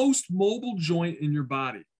the most mobile joint in your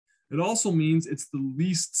body. It also means it's the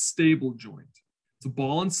least stable joint. It's a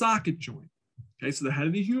ball and socket joint. Okay, so the head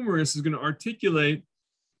of the humerus is going to articulate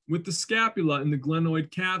with the scapula in the glenoid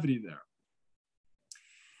cavity there.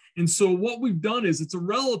 And so what we've done is it's a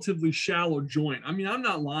relatively shallow joint. I mean, I'm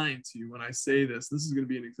not lying to you when I say this. This is going to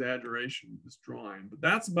be an exaggeration of this drawing, but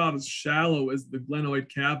that's about as shallow as the glenoid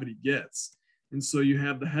cavity gets. And so you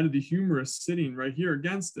have the head of the humerus sitting right here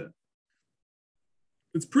against it.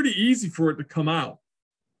 It's pretty easy for it to come out.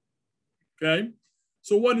 Okay,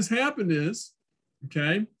 so what has happened is,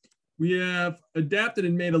 okay, we have adapted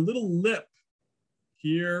and made a little lip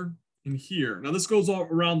here and here. Now this goes all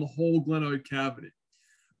around the whole glenoid cavity.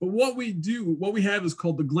 But what we have is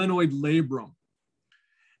called the glenoid labrum.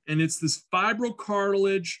 And it's this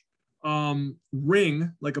fibrocartilage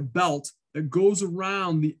ring, like a belt, that goes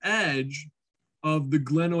around the edge of the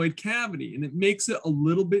glenoid cavity. And it makes it a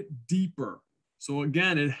little bit deeper. So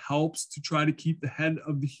again, it helps to try to keep the head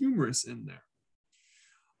of the humerus in there.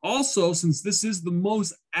 Also, since this is the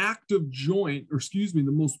most active joint, or excuse me,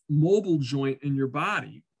 the most mobile joint in your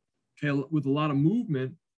body, okay, with a lot of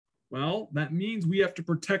movement, well, that means we have to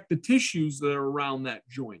protect the tissues that are around that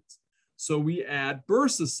joint. So we add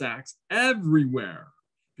bursa sacs everywhere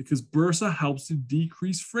because bursa helps to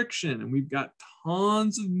decrease friction. And we've got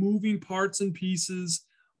tons of moving parts and pieces,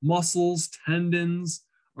 muscles, tendons,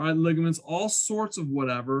 all right, ligaments, all sorts of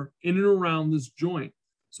whatever in and around this joint.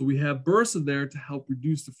 So we have bursa there to help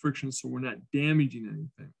reduce the friction so we're not damaging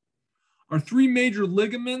anything. Our three major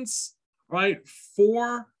ligaments, right,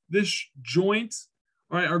 for this joint,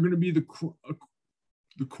 right, are going to be the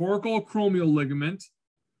coracoacromial ligament,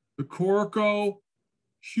 the coracohumeral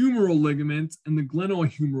ligament, and the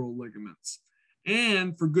glenohumeral ligaments.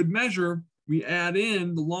 And for good measure, we add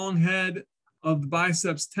in the long head of the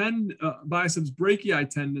biceps brachii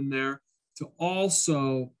tendon there to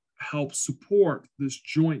also help support this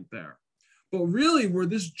joint there. But really where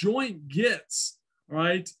this joint gets,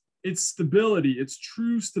 right, its stability, its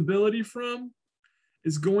true stability from,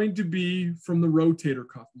 is going to be from the rotator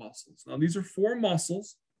cuff muscles. Now, these are 4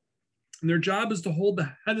 muscles, and their job is to hold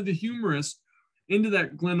the head of the humerus into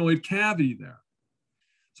that glenoid cavity there.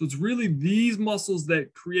 So it's really these muscles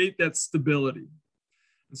that create that stability.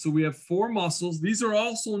 And so we have 4 muscles. These are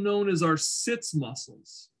also known as our sits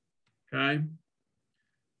muscles, okay?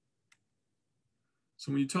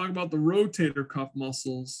 So when you talk about the rotator cuff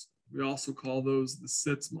muscles, we also call those the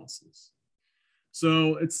sits muscles.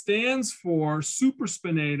 So it stands for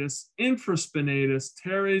supraspinatus, infraspinatus,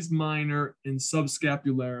 teres minor, and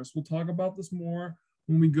subscapularis. We'll talk about this more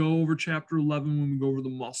when we go over chapter 11, when we go over the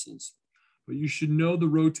muscles. But you should know the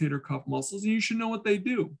rotator cuff muscles, and you should know what they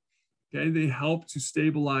do. Okay, they help to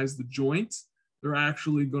stabilize the joint. They're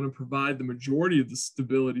actually going to provide the majority of the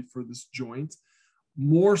stability for this joint,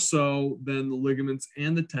 more so than the ligaments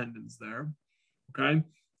and the tendons there. Okay.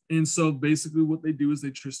 And so basically what they do is they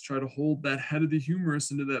just try to hold that head of the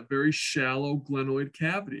humerus into that very shallow glenoid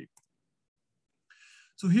cavity.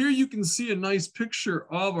 So here you can see a nice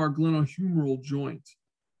picture of our glenohumeral joint.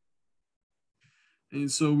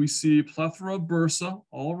 And so we see plethora bursa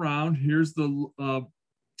all around. Here's the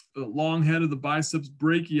long head of the biceps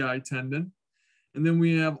brachii tendon. And then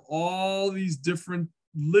we have all these different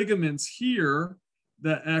ligaments here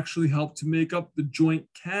that actually help to make up the joint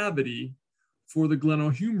cavity for the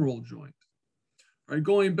glenohumeral joint. All right,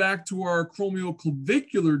 going back to our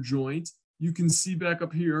acromioclavicular joint, you can see back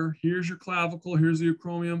up here, here's your clavicle, here's the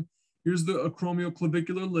acromion, here's the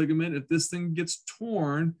acromioclavicular ligament. If this thing gets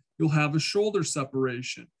torn, you'll have a shoulder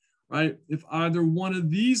separation, right? If either one of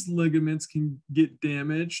these ligaments can get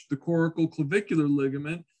damaged, the coracoclavicular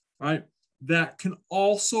ligament, right, that can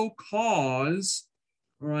also cause,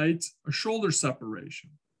 all right, a shoulder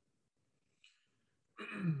separation.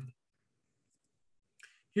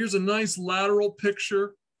 Here's a nice lateral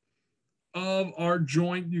picture of our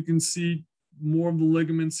joint. You can see more of the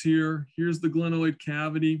ligaments here. Here's the glenoid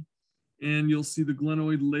cavity, and you'll see the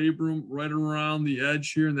glenoid labrum right around the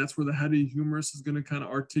edge here, and that's where the head of the humerus is going to kind of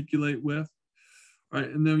articulate with. All right,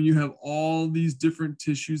 and then you have all these different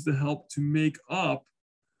tissues that help to make up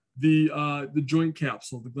the joint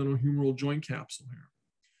capsule, the glenohumeral joint capsule here.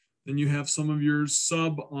 Then you have some of your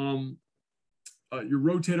your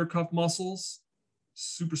rotator cuff muscles.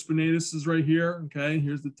 Supraspinatus is right here, okay?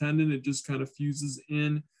 Here's the tendon. It just kind of fuses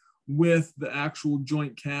in with the actual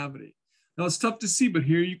joint cavity. Now, it's tough to see, but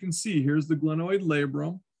here you can see, here's the glenoid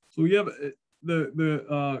labrum. So we have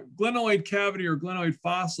the glenoid cavity or glenoid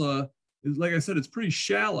fossa is, like I said, it's pretty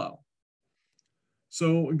shallow.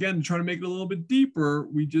 So again, to try to make it a little bit deeper,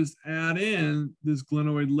 we just add in this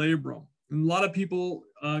glenoid labrum. And a lot of people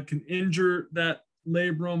can injure that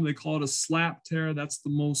labrum. They call it a slap tear. That's the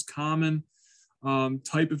most common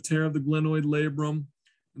type of tear of the glenoid labrum.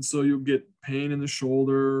 And so you'll get pain in the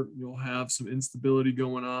shoulder. You'll have some instability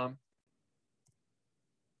going on.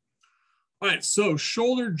 All right, so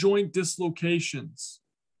shoulder joint dislocations.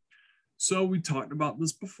 So we talked about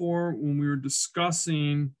this before when we were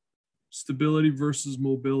discussing stability versus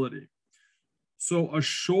mobility. So a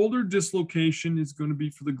shoulder dislocation is going to be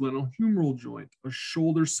for the glenohumeral joint. A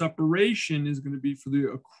shoulder separation is going to be for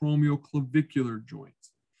the acromioclavicular joint.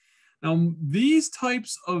 Now, these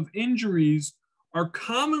types of injuries are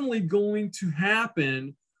commonly going to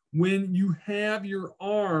happen when you have your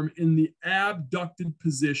arm in the abducted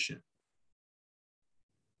position.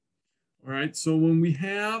 All right, so when we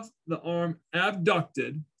have the arm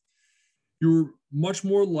abducted, you're much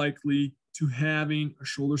more likely to having a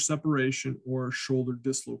shoulder separation or a shoulder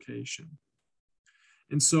dislocation.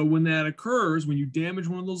 And so when that occurs, when you damage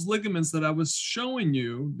one of those ligaments that I was showing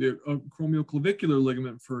you, the acromioclavicular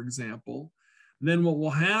ligament, for example, then what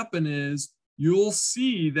will happen is you'll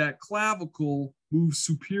see that clavicle move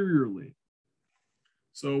superiorly.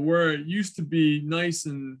 So where it used to be nice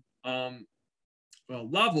and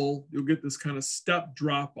level, you'll get this kind of step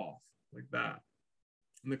drop off like that.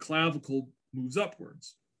 And the clavicle moves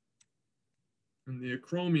upwards. And the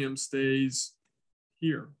acromion stays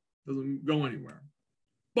here, doesn't go anywhere.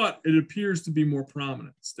 But it appears to be more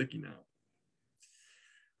prominent, sticking out.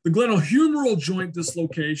 The glenohumeral joint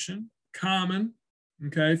dislocation, common,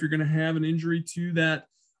 okay, if you're going to have an injury to that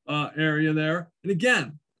area there. And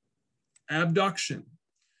again, abduction.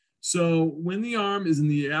 So when the arm is in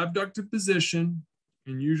the abducted position,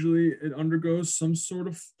 and usually it undergoes some sort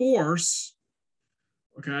of force,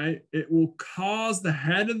 okay, it will cause the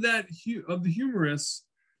head of the humerus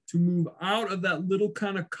to move out of that little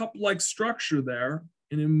kind of cup-like structure there.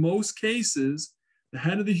 And in most cases, the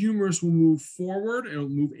head of the humerus will move forward, it will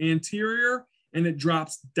move anterior, and it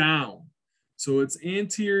drops down. So it's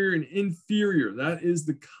anterior and inferior. That is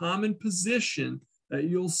the common position that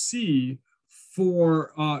you'll see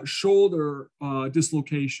for shoulder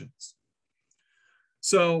dislocations.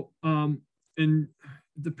 So, and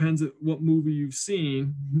it depends on what movie you've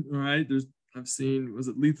seen, right? I've seen, was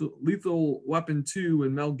it Lethal Weapon 2,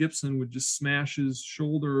 when Mel Gibson would just smash his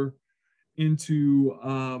shoulder into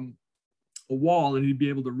a wall and he'd be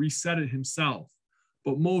able to reset it himself.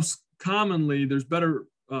 But most commonly, there's better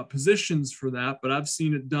positions for that, but I've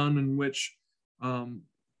seen it done in which when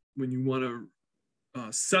you want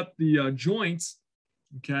to set the joints,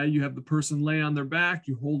 okay, you have the person lay on their back,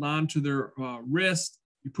 you hold on to their wrist,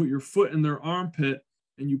 you put your foot in their armpit,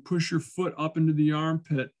 and you push your foot up into the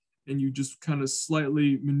armpit, and you just kind of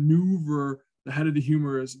slightly maneuver the head of the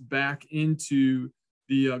humerus back into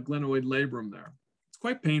the glenoid labrum there. It's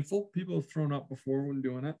quite painful. People have thrown up before when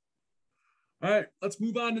doing it. All right, let's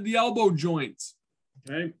move on to the elbow joint.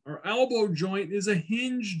 Okay, our elbow joint is a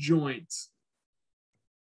hinge joint.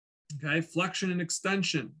 Okay, flexion and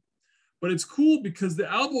extension. But it's cool because the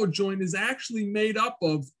elbow joint is actually made up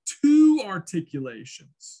of two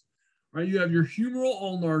articulations. Right, you have your humeral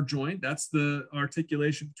ulnar joint. That's the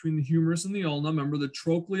articulation between the humerus and the ulna. Remember the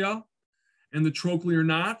trochlea and the trochlear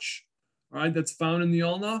notch, right? That's found in the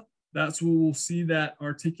ulna. That's where we'll see that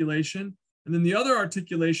articulation. And then the other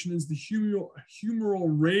articulation is the humeral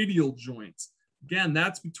radial joint. Again,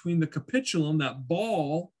 that's between the capitulum, that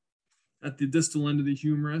ball at the distal end of the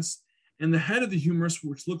humerus, and the head of the humerus,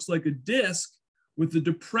 which looks like a disc with a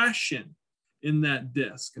depression in that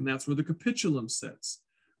disc. And that's where the capitulum sits.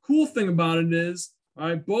 Cool thing about it is, all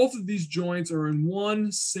right, both of these joints are in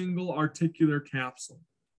one single articular capsule.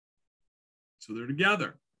 So they're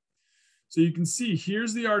together. So you can see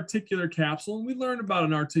here's the articular capsule. And we learned about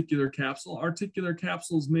an articular capsule. Articular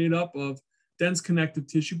capsule is made up of dense connective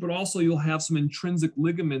tissue, but also you'll have some intrinsic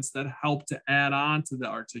ligaments that help to add on to the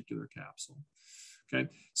articular capsule. Okay,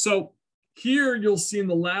 so here you'll see in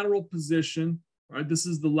the lateral position, right, this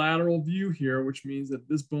is the lateral view here, which means that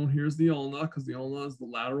this bone here is the ulna, because the ulna is the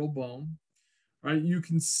lateral bone. Right, you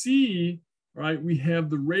can see, right, we have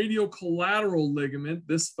the radiocollateral ligament,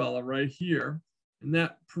 this fella right here, and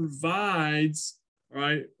that provides,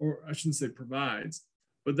 right, or I shouldn't say provides,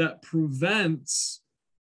 but that prevents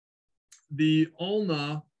the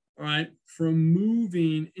ulna, right, from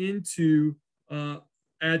moving into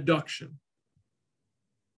adduction.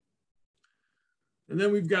 And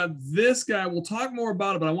then we've got this guy. We'll talk more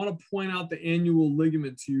about it, but I want to point out the annual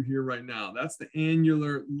ligament to you here right now. That's the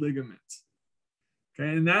annular ligament.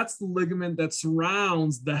 Okay, and that's the ligament that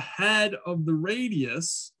surrounds the head of the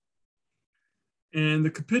radius and the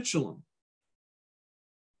capitulum.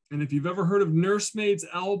 And if you've ever heard of nursemaid's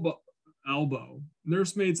elbow,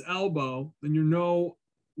 then you know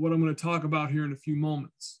what I'm going to talk about here in a few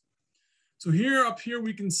moments. So here, up here,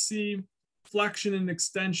 we can see flexion and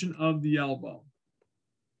extension of the elbow.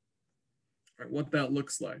 All right, what that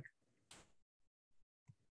looks like.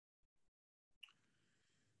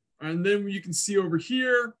 And then you can see over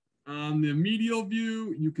here on the medial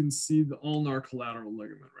view, you can see the ulnar collateral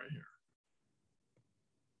ligament right here.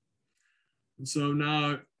 And so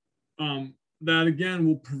now that again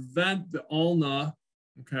will prevent the ulna,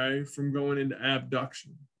 okay, from going into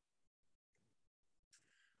abduction.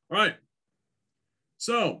 All right.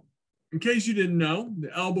 So in case you didn't know,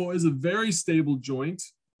 the elbow is a very stable joint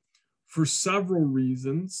for several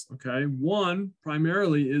reasons, okay? One,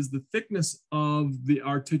 primarily, is the thickness of the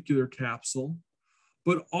articular capsule,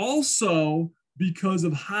 but also because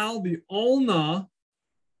of how the ulna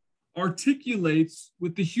articulates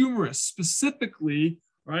with the humerus. Specifically,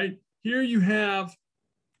 right, here you have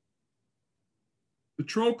the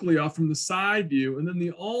trochlea from the side view, and then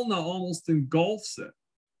the ulna almost engulfs it.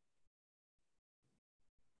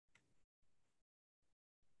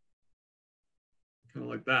 Kind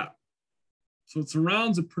of like that. So it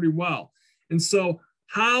surrounds it pretty well. And so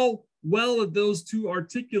how well those two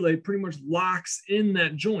articulate pretty much locks in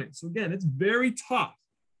that joint. So again, it's very tough,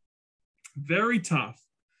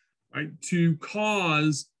 right, to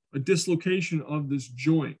cause a dislocation of this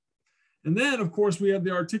joint. And then, of course, we have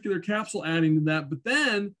the articular capsule adding to that, but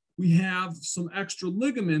then we have some extra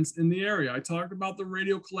ligaments in the area. I talked about the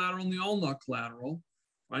radiocollateral and the ulnar collateral,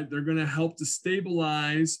 right? They're going to help to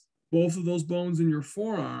stabilize both of those bones in your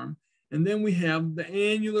forearm. And then we have the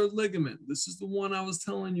annular ligament. This is the one I was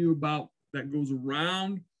telling you about that goes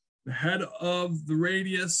around the head of the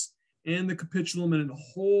radius and the capitulum, and it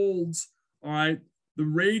holds, all right, the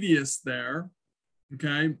radius there,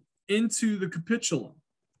 okay, into the capitulum.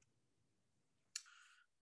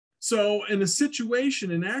 So in a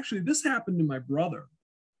situation, and actually this happened to my brother.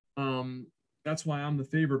 That's why I'm the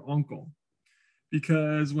favorite uncle.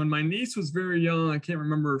 Because when my niece was very young, I can't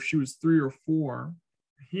remember if she was 3 or 4,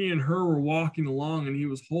 he and her were walking along and he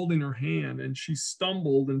was holding her hand and she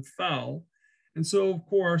stumbled and fell. And so, of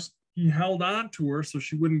course, he held on to her so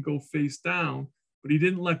she wouldn't go face down, but he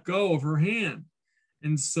didn't let go of her hand.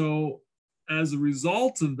 And so, as a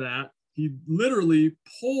result of that, he literally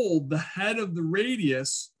pulled the head of the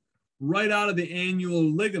radius right out of the annular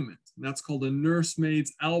ligament. And that's called a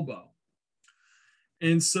nursemaid's elbow.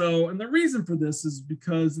 And so, and the reason for this is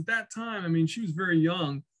because at that time, I mean, she was very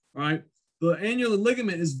young, right? The annular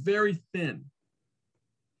ligament is very thin.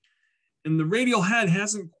 And the radial head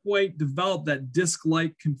hasn't quite developed that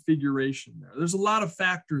disc-like configuration there. There's a lot of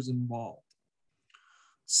factors involved.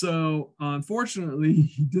 So unfortunately,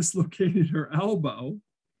 he dislocated her elbow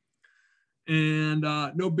and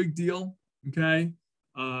no big deal, okay?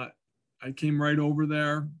 I came right over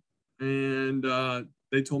there and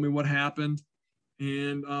they told me what happened.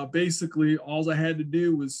 And basically all I had to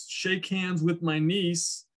do was shake hands with my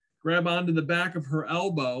niece, grab onto the back of her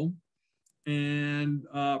elbow, and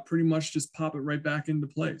pretty much just pop it right back into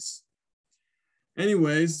place.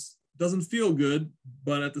 Anyways, doesn't feel good,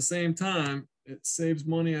 but at the same time, it saves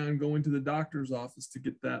money on going to the doctor's office to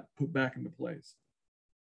get that put back into place.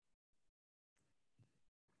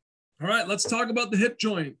 All right, let's talk about the hip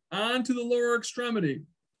joint. On to the lower extremity.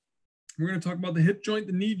 We're going to talk about the hip joint,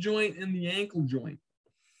 the knee joint, and the ankle joint.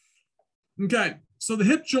 Okay, so the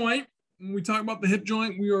hip joint, when we talk about the hip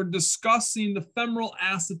joint, we are discussing the femoral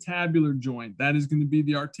acetabular joint. That is going to be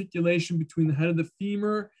the articulation between the head of the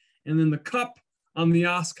femur and then the cup on the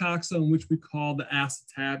os coxa, which we call the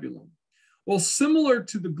acetabulum. Well, similar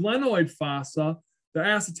to the glenoid fossa, the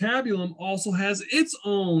acetabulum also has its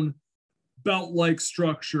own belt-like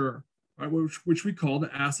structure, right, which we call the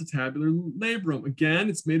acetabular labrum. Again,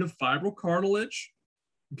 it's made of fibrocartilage,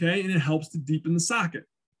 okay, and it helps to deepen the socket.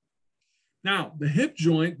 Now, the hip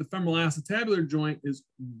joint, the femoral acetabular joint, is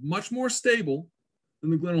much more stable than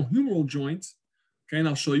the glenohumeral joint. Okay, and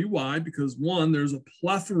I'll show you why, because one, there's a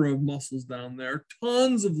plethora of muscles down there,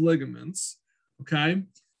 tons of ligaments, okay?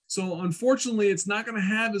 So unfortunately, it's not gonna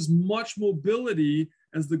have as much mobility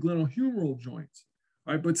as the glenohumeral joint,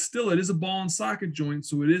 right? But still, it is a ball and socket joint,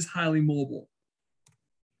 so it is highly mobile.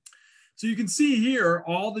 So you can see here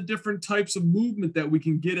all the different types of movement that we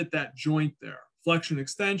can get at that joint there. Flexion,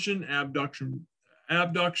 extension, abduction,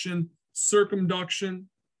 circumduction.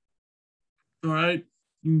 All right.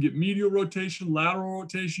 You can get medial rotation, lateral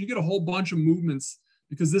rotation. You get a whole bunch of movements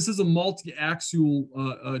because this is a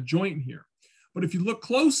multi-axial joint here. But if you look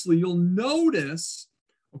closely, you'll notice,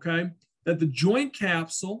 okay, that the joint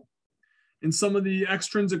capsule and some of the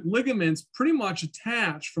extrinsic ligaments pretty much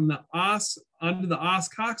attach from the os onto the os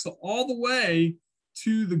coxa all the way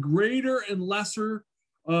to the greater and lesser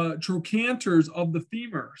trochanters of the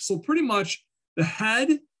femur. So pretty much the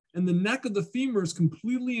head and the neck of the femur is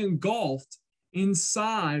completely engulfed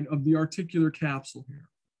inside of the articular capsule here.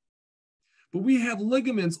 But we have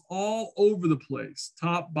ligaments all over the place,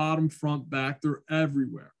 top, bottom, front, back, they're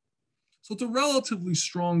everywhere. So it's a relatively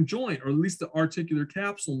strong joint, or at least the articular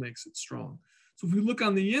capsule makes it strong. So if we look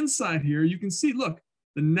on the inside here, you can see, look,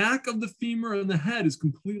 the neck of the femur and the head is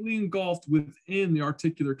completely engulfed within the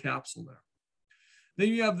articular capsule there. Then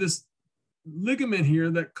you have this ligament here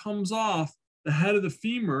that comes off the head of the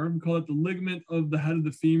femur. We call it the ligament of the head of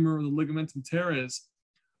the femur, or the ligamentum teres.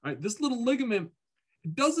 All right, this little ligament,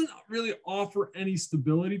 it doesn't really offer any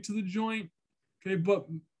stability to the joint, okay, but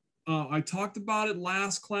I talked about it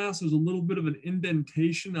last class. There's a little bit of an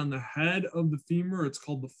indentation on the head of the femur. It's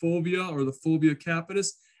called the fovea, or the fovea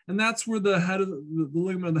capitis, and that's where the head of the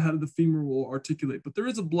ligament of the head of the femur will articulate. But there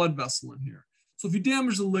is a blood vessel in here. So if you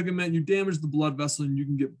damage the ligament, you damage the blood vessel, and you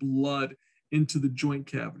can get blood into the joint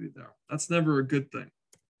cavity there. That's never a good thing.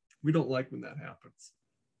 We don't like when that happens.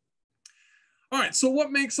 All right, so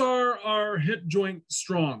what makes our hip joint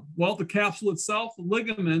strong? Well, the capsule itself, the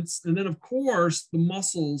ligaments, and then of course the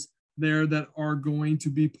muscles there that are going to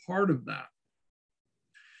be part of that.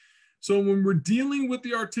 So when we're dealing with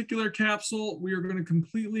the articular capsule, we are going to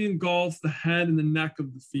completely engulf the head and the neck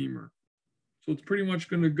of the femur. So it's pretty much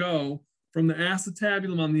going to go from the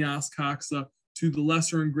acetabulum on the os coxa to the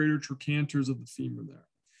lesser and greater trochanters of the femur there.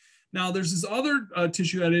 Now, there's this other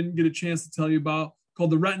tissue I didn't get a chance to tell you about called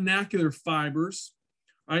the retinacular fibers.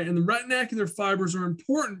 All right, and the retinacular fibers are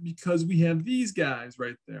important because we have these guys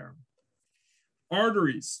right there.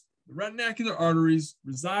 Arteries. The retinacular arteries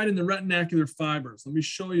reside in the retinacular fibers. Let me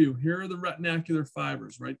show you. Here are the retinacular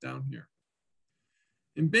fibers right down here.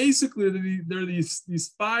 And basically, they're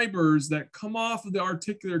these fibers that come off of the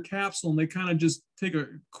articular capsule, and they kind of just take a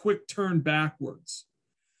quick turn backwards.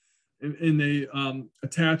 And they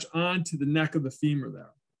attach onto the neck of the femur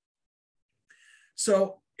there.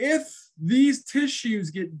 So if these tissues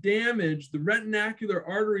get damaged, the retinacular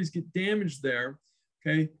arteries get damaged there,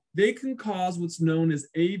 okay, they can cause what's known as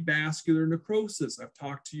avascular necrosis. I've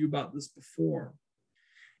talked to you about this before.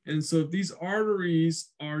 And so if these arteries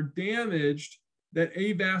are damaged, that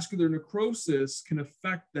avascular necrosis can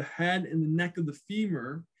affect the head and the neck of the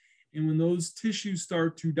femur. And when those tissues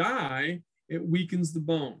start to die, it weakens the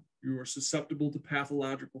bone. You are susceptible to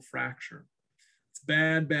pathological fracture. It's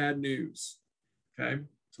bad, bad news. Okay,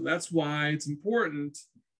 so that's why it's important,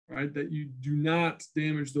 right, that you do not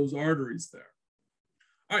damage those arteries there.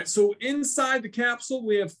 All right, so inside the capsule,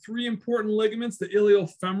 we have three important ligaments: the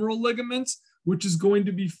iliofemoral ligament, which is going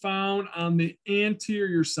to be found on the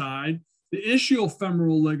anterior side, the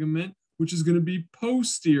ischiofemoral ligament, which is going to be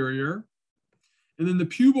posterior, and then the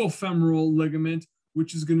pubofemoral ligament,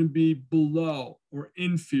 which is going to be below or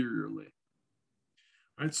inferiorly.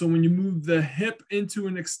 All right, so when you move the hip into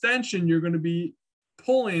an extension, you're going to be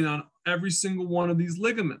pulling on every single one of these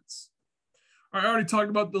ligaments. All right, I already talked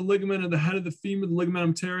about the ligament of the head of the femur, the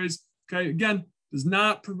ligamentum teres. Okay, again, does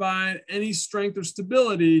not provide any strength or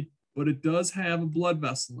stability, but it does have a blood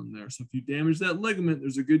vessel in there. So if you damage that ligament,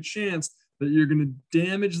 there's a good chance that you're going to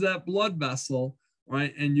damage that blood vessel,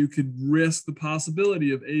 right? And you could risk the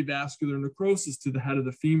possibility of avascular necrosis to the head of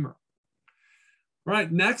the femur. All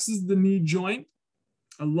right, next is the knee joint.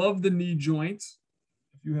 I love the knee joint.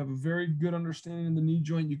 If you have a very good understanding of the knee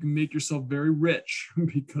joint, you can make yourself very rich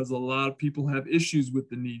because a lot of people have issues with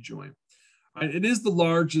the knee joint. All right, it is the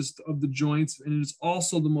largest of the joints, and it is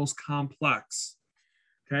also the most complex.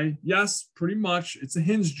 Okay, yes, pretty much it's a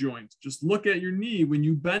hinge joint. Just look at your knee when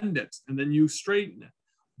you bend it and then you straighten it.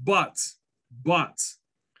 But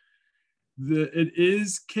it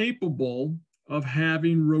is capable of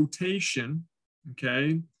having rotation,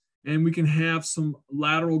 okay? And we can have some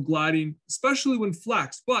lateral gliding, especially when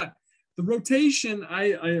flexed. But the rotation,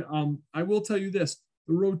 I will tell you this,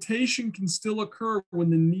 the rotation can still occur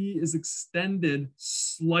when the knee is extended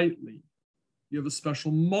slightly. You have a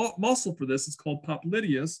special muscle for this. It's called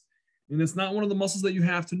popliteus. And it's not one of the muscles that you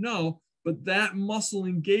have to know, but that muscle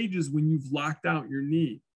engages when you've locked out your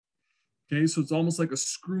knee. Okay, so it's almost like a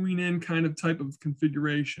screwing in kind of type of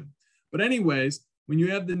configuration. But anyways, when you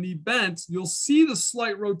have the knee bent, you'll see the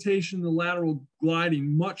slight rotation, the lateral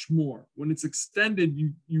gliding much more. When it's extended,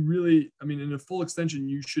 you really, I mean, in a full extension,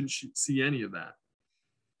 you shouldn't see any of that.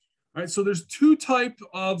 All right, so there's two types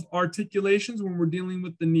of articulations when we're dealing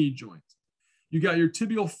with the knee joint. You got your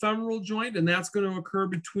tibial femoral joint, and that's going to occur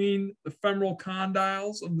between the femoral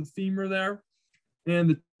condyles of the femur there and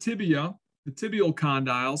the tibia, the tibial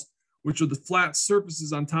condyles, which are the flat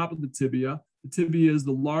surfaces on top of the tibia. The tibia is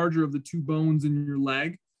the larger of the two bones in your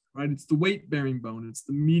leg, right? It's the weight-bearing bone. It's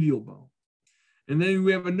the medial bone. And then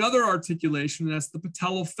we have another articulation, that's the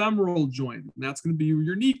patellofemoral joint. And that's going to be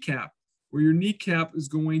your kneecap, where your kneecap is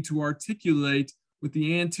going to articulate with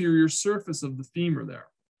the anterior surface of the femur there.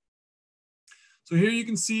 So here you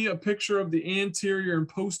can see a picture of the anterior and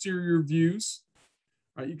posterior views.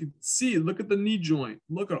 Right, you can see, look at the knee joint.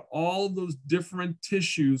 Look at all of those different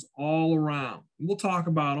tissues all around. And we'll talk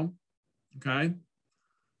about them, okay?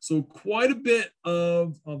 So quite a bit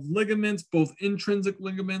of ligaments, both intrinsic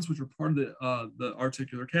ligaments, which are part of the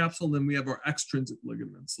articular capsule. Then we have our extrinsic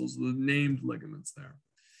ligaments. Those are the named ligaments there.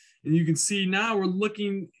 And you can see now we're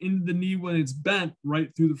looking into the knee when it's bent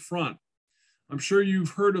right through the front. I'm sure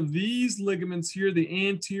you've heard of these ligaments here, the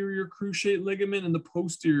anterior cruciate ligament and the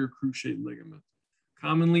posterior cruciate ligament,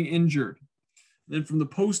 commonly injured. And then from the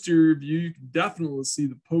posterior view, you can definitely see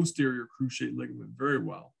the posterior cruciate ligament very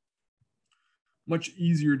well. Much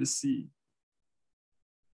easier to see.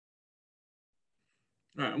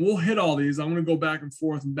 All right, we'll hit all these. I'm going to go back and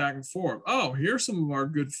forth and back and forth. Oh, here's some of our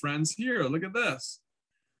good friends here. Look at this.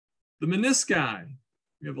 The menisci.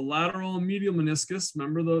 We have a lateral and medial meniscus.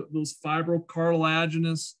 Remember those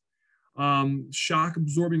fibrocartilaginous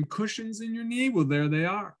shock-absorbing cushions in your knee? Well, there they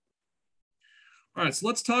are. All right, so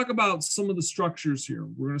let's talk about some of the structures here.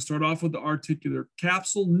 We're going to start off with the articular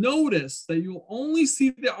capsule. Notice that you'll only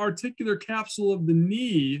see the articular capsule of the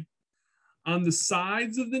knee on the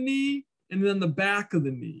sides of the knee and then the back of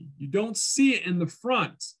the knee. You don't see it in the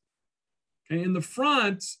front. Okay, in the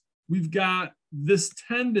front, we've got this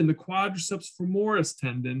tendon, the quadriceps femoris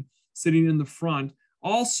tendon, sitting in the front.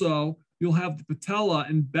 Also, you'll have the patella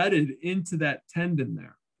embedded into that tendon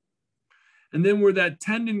there. And then where that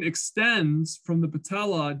tendon extends from the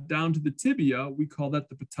patella down to the tibia, we call that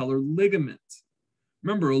the patellar ligament.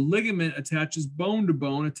 Remember, a ligament attaches bone to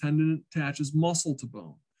bone, a tendon attaches muscle to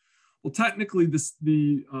bone. Well, technically,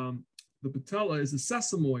 the patella is a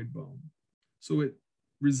sesamoid bone, so it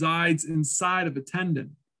resides inside of a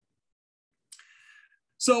tendon.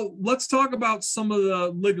 So let's talk about some of the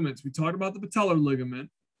ligaments. We talked about the patellar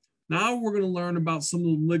ligament. Now we're going to learn about some of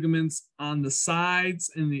the ligaments on the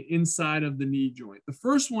sides and the inside of the knee joint. The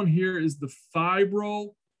first one here is the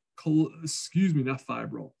fibular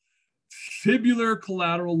collateral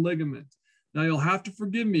ligament. Now you'll have to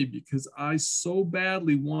forgive me because I so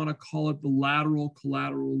badly want to call it the lateral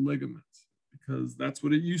collateral ligament because that's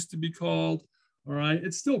what it used to be called. All right,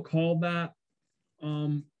 it's still called that.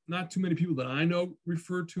 Not too many people that I know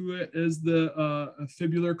refer to it as the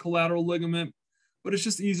fibular collateral ligament, but it's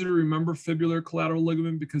just easier to remember fibular collateral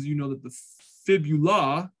ligament because you know that the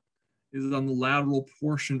fibula is on the lateral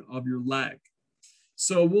portion of your leg.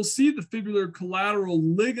 So we'll see the fibular collateral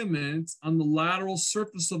ligament on the lateral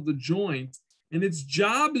surface of the joint, and its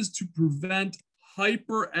job is to prevent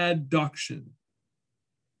hyperadduction,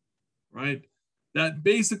 right? That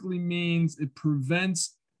basically means it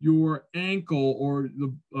prevents your ankle or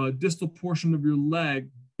the distal portion of your leg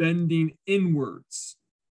bending inwards.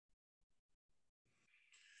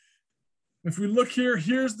 If we look here,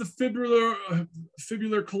 here's the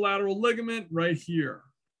fibular collateral ligament right here.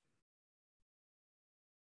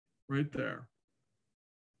 Right there.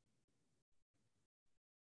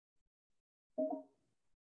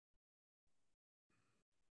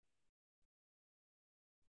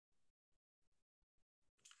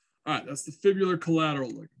 All right, that's the fibular collateral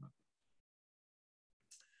ligament.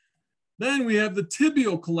 Then we have the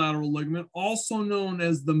tibial collateral ligament, also known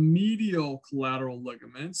as the medial collateral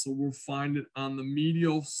ligament. So we'll find it on the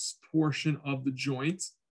medial portion of the joint,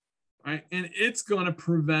 right? And it's going to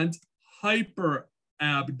prevent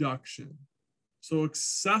hyperabduction. So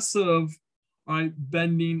excessive, right,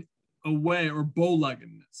 bending away or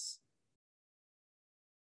bow-leggedness.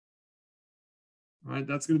 All right,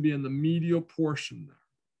 that's going to be in the medial portion there.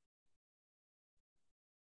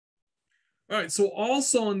 All right, so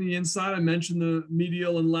also on the inside, I mentioned the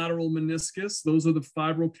medial and lateral meniscus. Those are the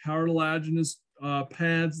fibrocartilaginous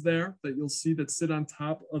pads there that you'll see that sit on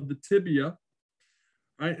top of the tibia. All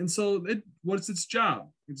right, and so what's its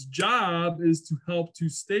job? Its job is to help to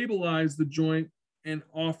stabilize the joint and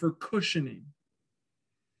offer cushioning.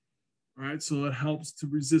 All right, so it helps to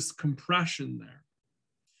resist compression there.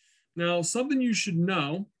 Now, something you should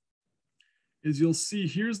know is you'll see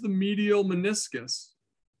here's the medial meniscus.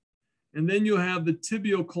 And then you'll have the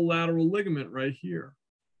tibial collateral ligament right here.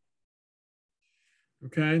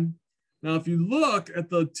 Okay. Now, if you look at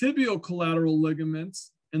the tibial collateral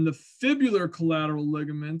ligaments and the fibular collateral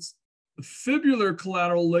ligaments, the fibular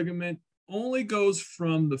collateral ligament only goes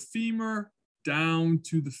from the femur down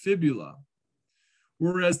to the fibula.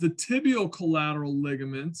 Whereas the tibial collateral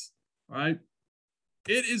ligament, right,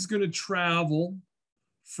 it is going to travel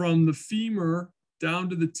from the femur down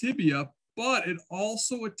to the tibia, but it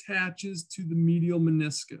also attaches to the medial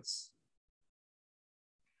meniscus.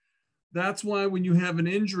 That's why when you have an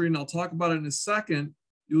injury, and I'll talk about it in a second,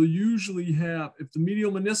 you'll usually have, if the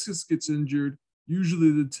medial meniscus gets injured,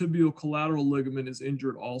 usually the tibial collateral ligament is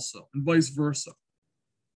injured also, and vice versa.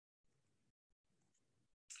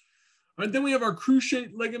 All right, then we have our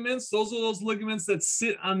cruciate ligaments. Those are those ligaments that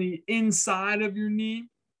sit on the inside of your knee.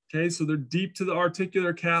 Okay, so they're deep to the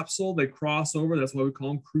articular capsule. They cross over. That's why we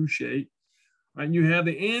call them cruciate. Right, and you have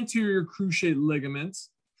the anterior cruciate ligaments.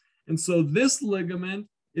 And so this ligament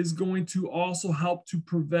is going to also help to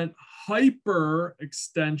prevent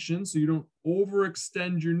hyperextension, so you don't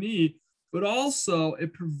overextend your knee, but also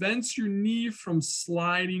it prevents your knee from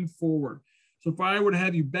sliding forward. So if I were to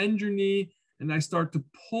have you bend your knee and I start to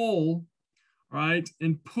pull, right,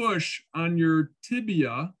 and push on your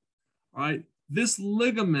tibia, right, this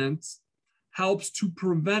ligament helps to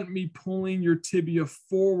prevent me pulling your tibia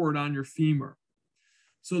forward on your femur.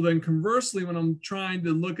 So then conversely, when I'm trying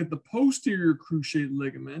to look at the posterior cruciate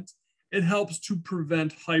ligament, it helps to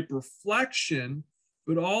prevent hyperflexion,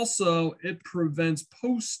 but also it prevents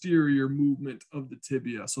posterior movement of the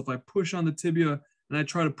tibia. So if I push on the tibia and I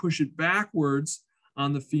try to push it backwards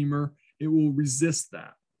on the femur, it will resist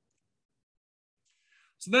that.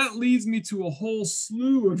 So that leads me to a whole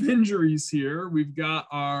slew of injuries here. We've got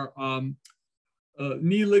our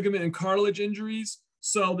knee ligament and cartilage injuries.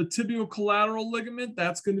 So the tibial collateral ligament,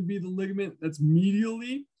 that's going to be the ligament that's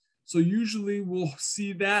medially. So usually we'll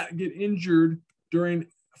see that get injured during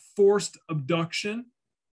forced abduction.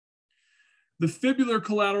 The fibular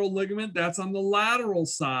collateral ligament, that's on the lateral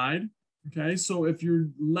side. Okay, so if your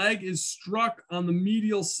leg is struck on the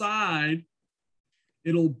medial side,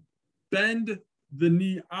 it'll bend the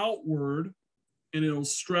knee outward and it'll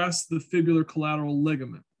stress the fibular collateral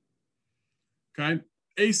ligament. Okay.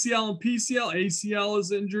 ACL and PCL. ACL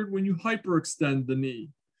is injured when you hyperextend the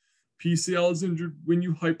knee. PCL is injured when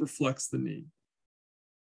you hyperflex the knee.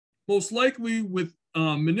 Most likely with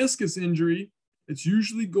meniscus injury, it's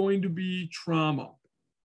usually going to be trauma.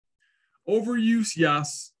 Overuse,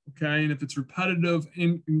 yes, okay, and if it's repetitive,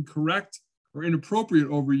 incorrect, or inappropriate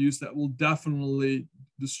overuse, that will definitely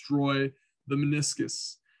destroy the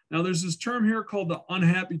meniscus. Now, there's this term here called the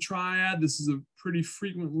unhappy triad. This is a pretty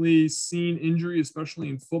frequently seen injury, especially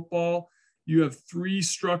in football. You have three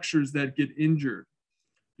structures that get injured.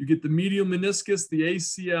 You get the medial meniscus, the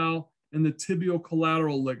ACL, and the tibial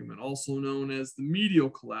collateral ligament, also known as the medial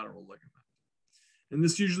collateral ligament. And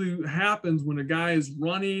this usually happens when a guy is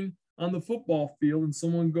running on the football field and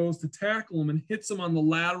someone goes to tackle him and hits him on the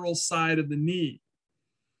lateral side of the knee.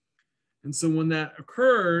 And so when that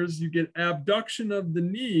occurs, you get abduction of the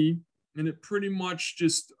knee, and it pretty much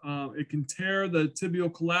just, it can tear the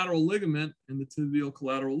tibial collateral ligament, and the tibial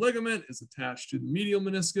collateral ligament is attached to the medial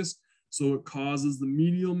meniscus. So it causes the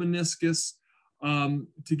medial meniscus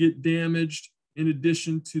to get damaged, in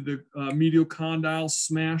addition to the medial condyle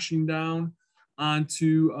smashing down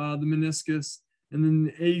onto the meniscus, and then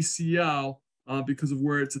the ACL, because of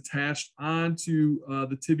where it's attached onto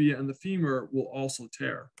the tibia and the femur, will also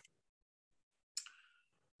tear.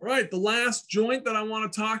 All right, the last joint that I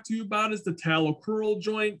want to talk to you about is the talocrural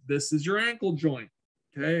joint. This is your ankle joint.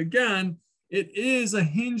 Okay, again, it is a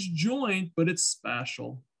hinged joint, but it's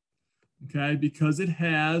special. Okay, because it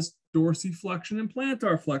has dorsiflexion and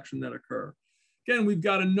plantar flexion that occur. Again, we've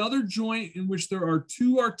got another joint in which there are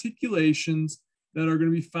two articulations that are going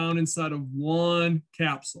to be found inside of one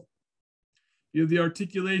capsule. You have the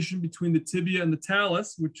articulation between the tibia and the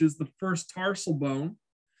talus, which is the first tarsal bone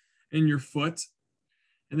in your foot.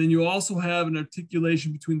 And then you also have an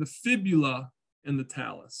articulation between the fibula and the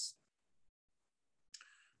talus.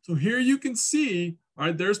 So here you can see, all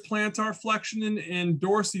right, there's plantar flexion and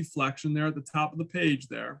dorsiflexion there at the top of the page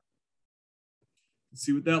there. Let's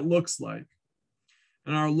see what that looks like.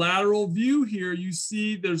 In our lateral view here, you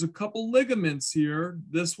see there's a couple ligaments here.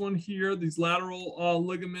 This one here, these lateral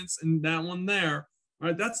ligaments, and that one there. All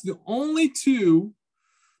right, that's the only two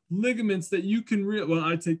ligaments that you can, well,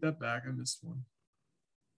 I take that back, I missed one.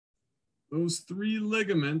 Those three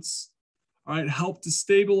ligaments, all right, help to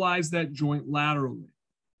stabilize that joint laterally.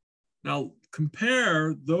 Now,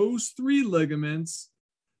 compare those three ligaments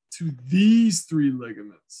to these three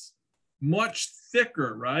ligaments. Much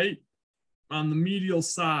thicker, right, on the medial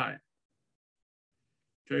side.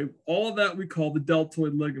 Okay, all of that we call the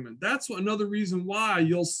deltoid ligament. That's another reason why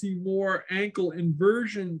you'll see more ankle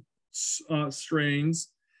inversion strains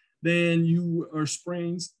than you, or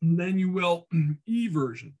sprains, than you will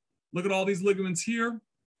eversion. Look at all these ligaments here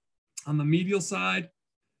on the medial side,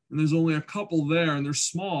 and there's only a couple there, and they're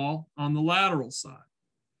small on the lateral side.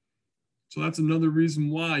 So that's another reason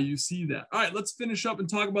why you see that. All right, let's finish up and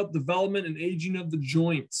talk about development and aging of the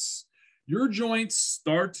joints. Your joints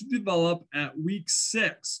start to develop at week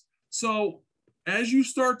 6. So as you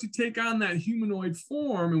start to take on that humanoid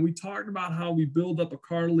form, and we talked about how we build up a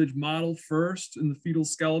cartilage model first in the fetal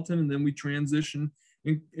skeleton, and then we transition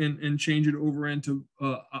and change it over into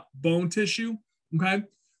bone tissue, okay?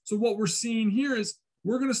 So what we're seeing here is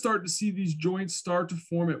we're gonna start to see these joints start to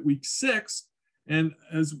form at week 6. And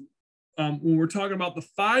as when we're talking about the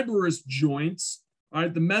fibrous joints, all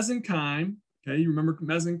right, the mesenchyme, okay, you remember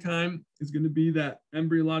mesenchyme is gonna be that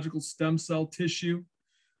embryological stem cell tissue,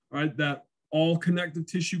 all right, that all connective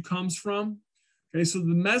tissue comes from. Okay, so the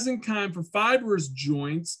mesenchyme for fibrous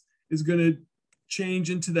joints is gonna change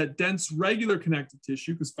into that dense regular connective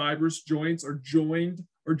tissue, because fibrous joints are joined,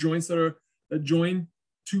 or joints that join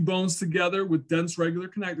two bones together with dense regular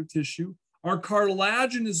connective tissue. Our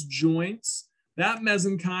cartilaginous joints, that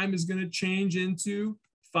mesenchyme is going to change into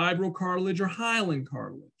fibrocartilage or hyaline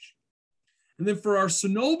cartilage. And then for our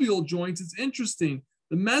synovial joints, it's interesting.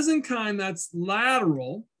 The mesenchyme that's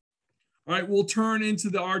lateral, all right, will turn into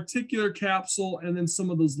the articular capsule and then some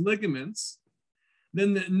of those ligaments.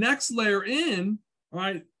 Then the next layer in, all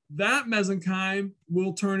right, that mesenchyme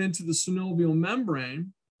will turn into the synovial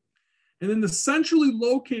membrane. And then the centrally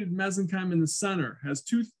located mesenchyme in the center has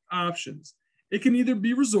two options. It can either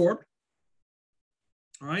be resorbed,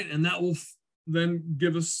 all right, and that will then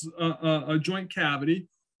give us a joint cavity,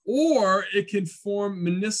 or it can form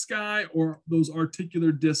menisci or those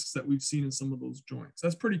articular discs that we've seen in some of those joints.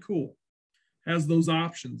 That's pretty cool. Has those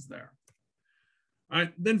options there. All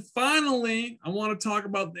right, then finally, I want to talk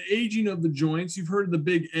about the aging of the joints. You've heard of the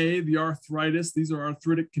big A, the arthritis. These are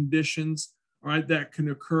arthritic conditions, all right, that can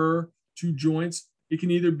occur to joints. It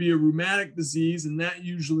can either be a rheumatic disease, and that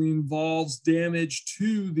usually involves damage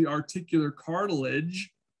to the articular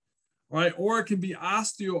cartilage, right? Or it can be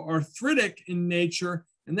osteoarthritic in nature,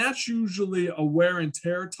 and that's usually a wear and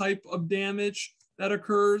tear type of damage that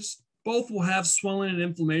occurs. Both will have swelling and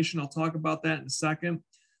inflammation. I'll talk about that in a second.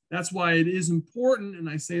 That's why it is important, and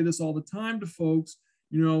I say this all the time to folks,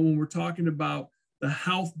 you know, when we're talking about the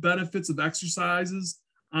health benefits of exercises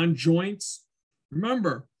on joints,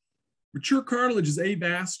 remember, mature cartilage is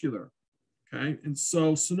avascular, okay? And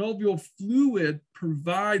so synovial fluid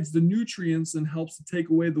provides the nutrients and helps to take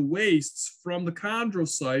away the wastes from the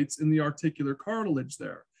chondrocytes in the articular cartilage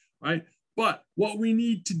there, right? But what we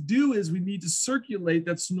need to do is we need to circulate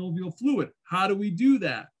that synovial fluid. How do we do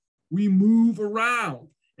that? We move around.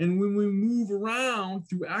 And when we move around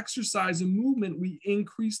through exercise and movement, we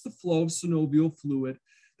increase the flow of synovial fluid.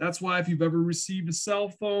 That's why if you've ever received a cell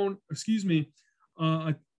phone,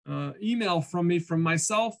 email from me from my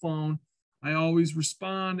cell phone, I always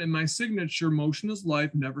respond in my signature, motion is life,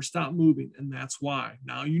 never stop moving. And that's why.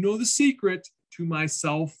 Now you know the secret to my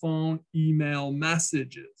cell phone email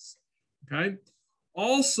messages, okay?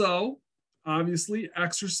 Also, obviously,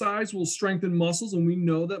 exercise will strengthen muscles, and we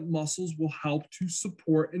know that muscles will help to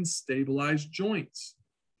support and stabilize joints.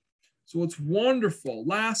 So it's wonderful.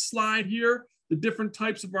 Last slide here, the different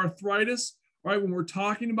types of arthritis. Right, when we're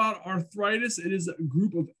talking about arthritis, it is a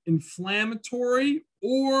group of inflammatory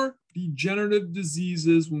or degenerative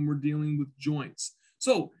diseases when we're dealing with joints.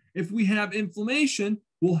 So if we have inflammation,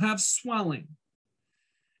 we'll have swelling.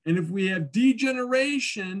 And if we have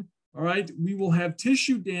degeneration, all right, we will have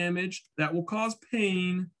tissue damage that will cause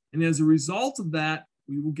pain. And as a result of that,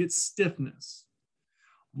 we will get stiffness.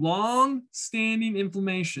 Long-standing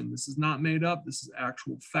inflammation, this is not made up, this is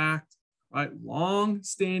actual fact, right?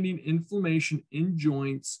 Long-standing inflammation in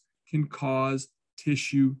joints can cause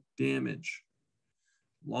tissue damage.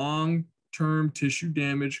 Long-term tissue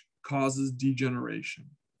damage causes degeneration.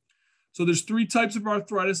 So there's three types of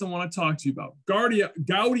arthritis I want to talk to you about.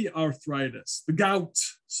 Gouty arthritis, the gout,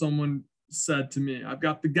 someone said to me, I've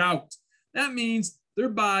got the gout. That means their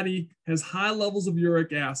body has high levels of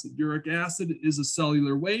uric acid. Uric acid is a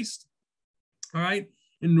cellular waste, all right?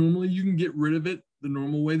 And normally you can get rid of it the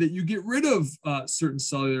normal way that you get rid of certain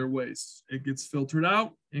cellular waste. It gets filtered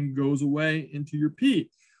out and goes away into your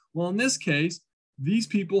pee. Well, in this case, these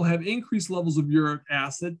people have increased levels of uric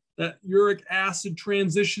acid. That uric acid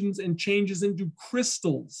transitions and changes into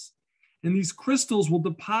crystals. And these crystals will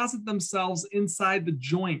deposit themselves inside the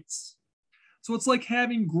joints. So it's like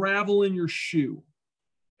having gravel in your shoe.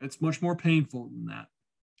 It's much more painful than that,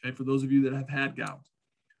 okay, for those of you that have had gout.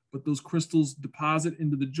 But those crystals deposit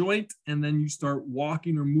into the joint, and then you start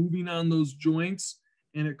walking or moving on those joints,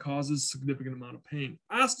 and it causes a significant amount of pain.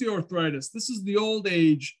 Osteoarthritis, this is the old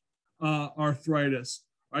age arthritis.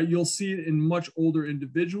 Right? You'll see it in much older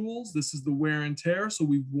individuals. This is the wear and tear. So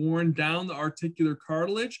we've worn down the articular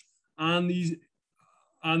cartilage on these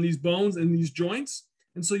bones and these joints.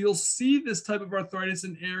 And so you'll see this type of arthritis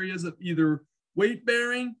in areas of either weight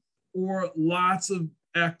bearing or lots of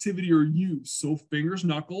activity or use. So fingers,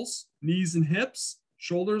 knuckles, knees and hips,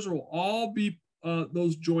 shoulders will all be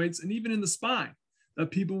those joints, and even in the spine,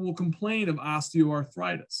 that people will complain of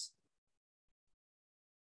osteoarthritis.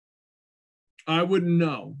 I wouldn't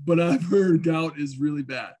know, but I've heard gout is really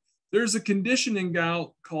bad. There's a condition in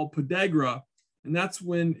gout called podagra, and that's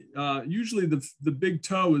when usually the big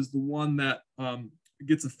toe is the one that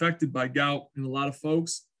gets affected by gout in a lot of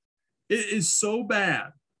folks. It is so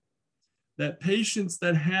bad that patients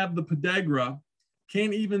that have the podagra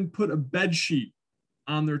can't even put a bed sheet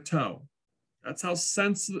on their toe. That's how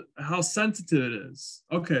sensitive it is.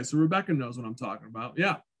 Okay, so Rebecca knows what I'm talking about.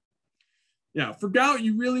 Yeah, for gout,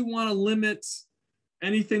 you really want to limit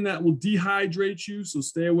anything that will dehydrate you. So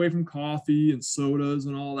stay away from coffee and sodas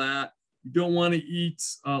and all that. You don't want to eat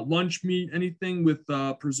lunch meat, anything with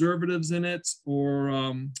preservatives in it,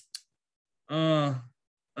 or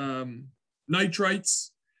nitrites.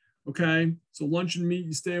 Okay, so lunch and meat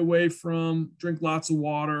you stay away from. Drink lots of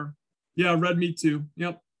water. Yeah, red meat too.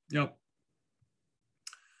 Yep.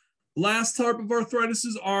 Last type of arthritis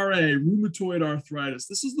is RA, rheumatoid arthritis.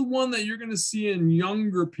 This is the one that you're going to see in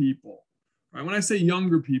younger people. Right? When I say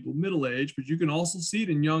younger people, middle age, but you can also see it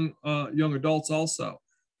in young adults also.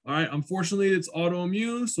 All right. Unfortunately, it's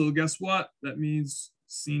autoimmune. So guess what? That means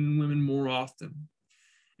seen in women more often.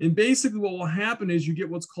 And basically what will happen is you get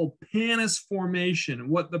what's called pannus formation. And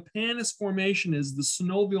what the pannus formation is, the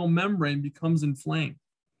synovial membrane becomes inflamed.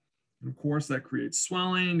 And of course, that creates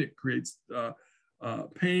swelling. It creates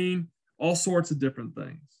pain, all sorts of different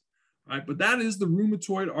things. All right, but that is the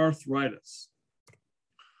rheumatoid arthritis.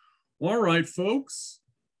 All right, folks.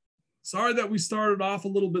 Sorry that we started off a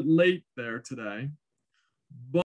little bit late there today, but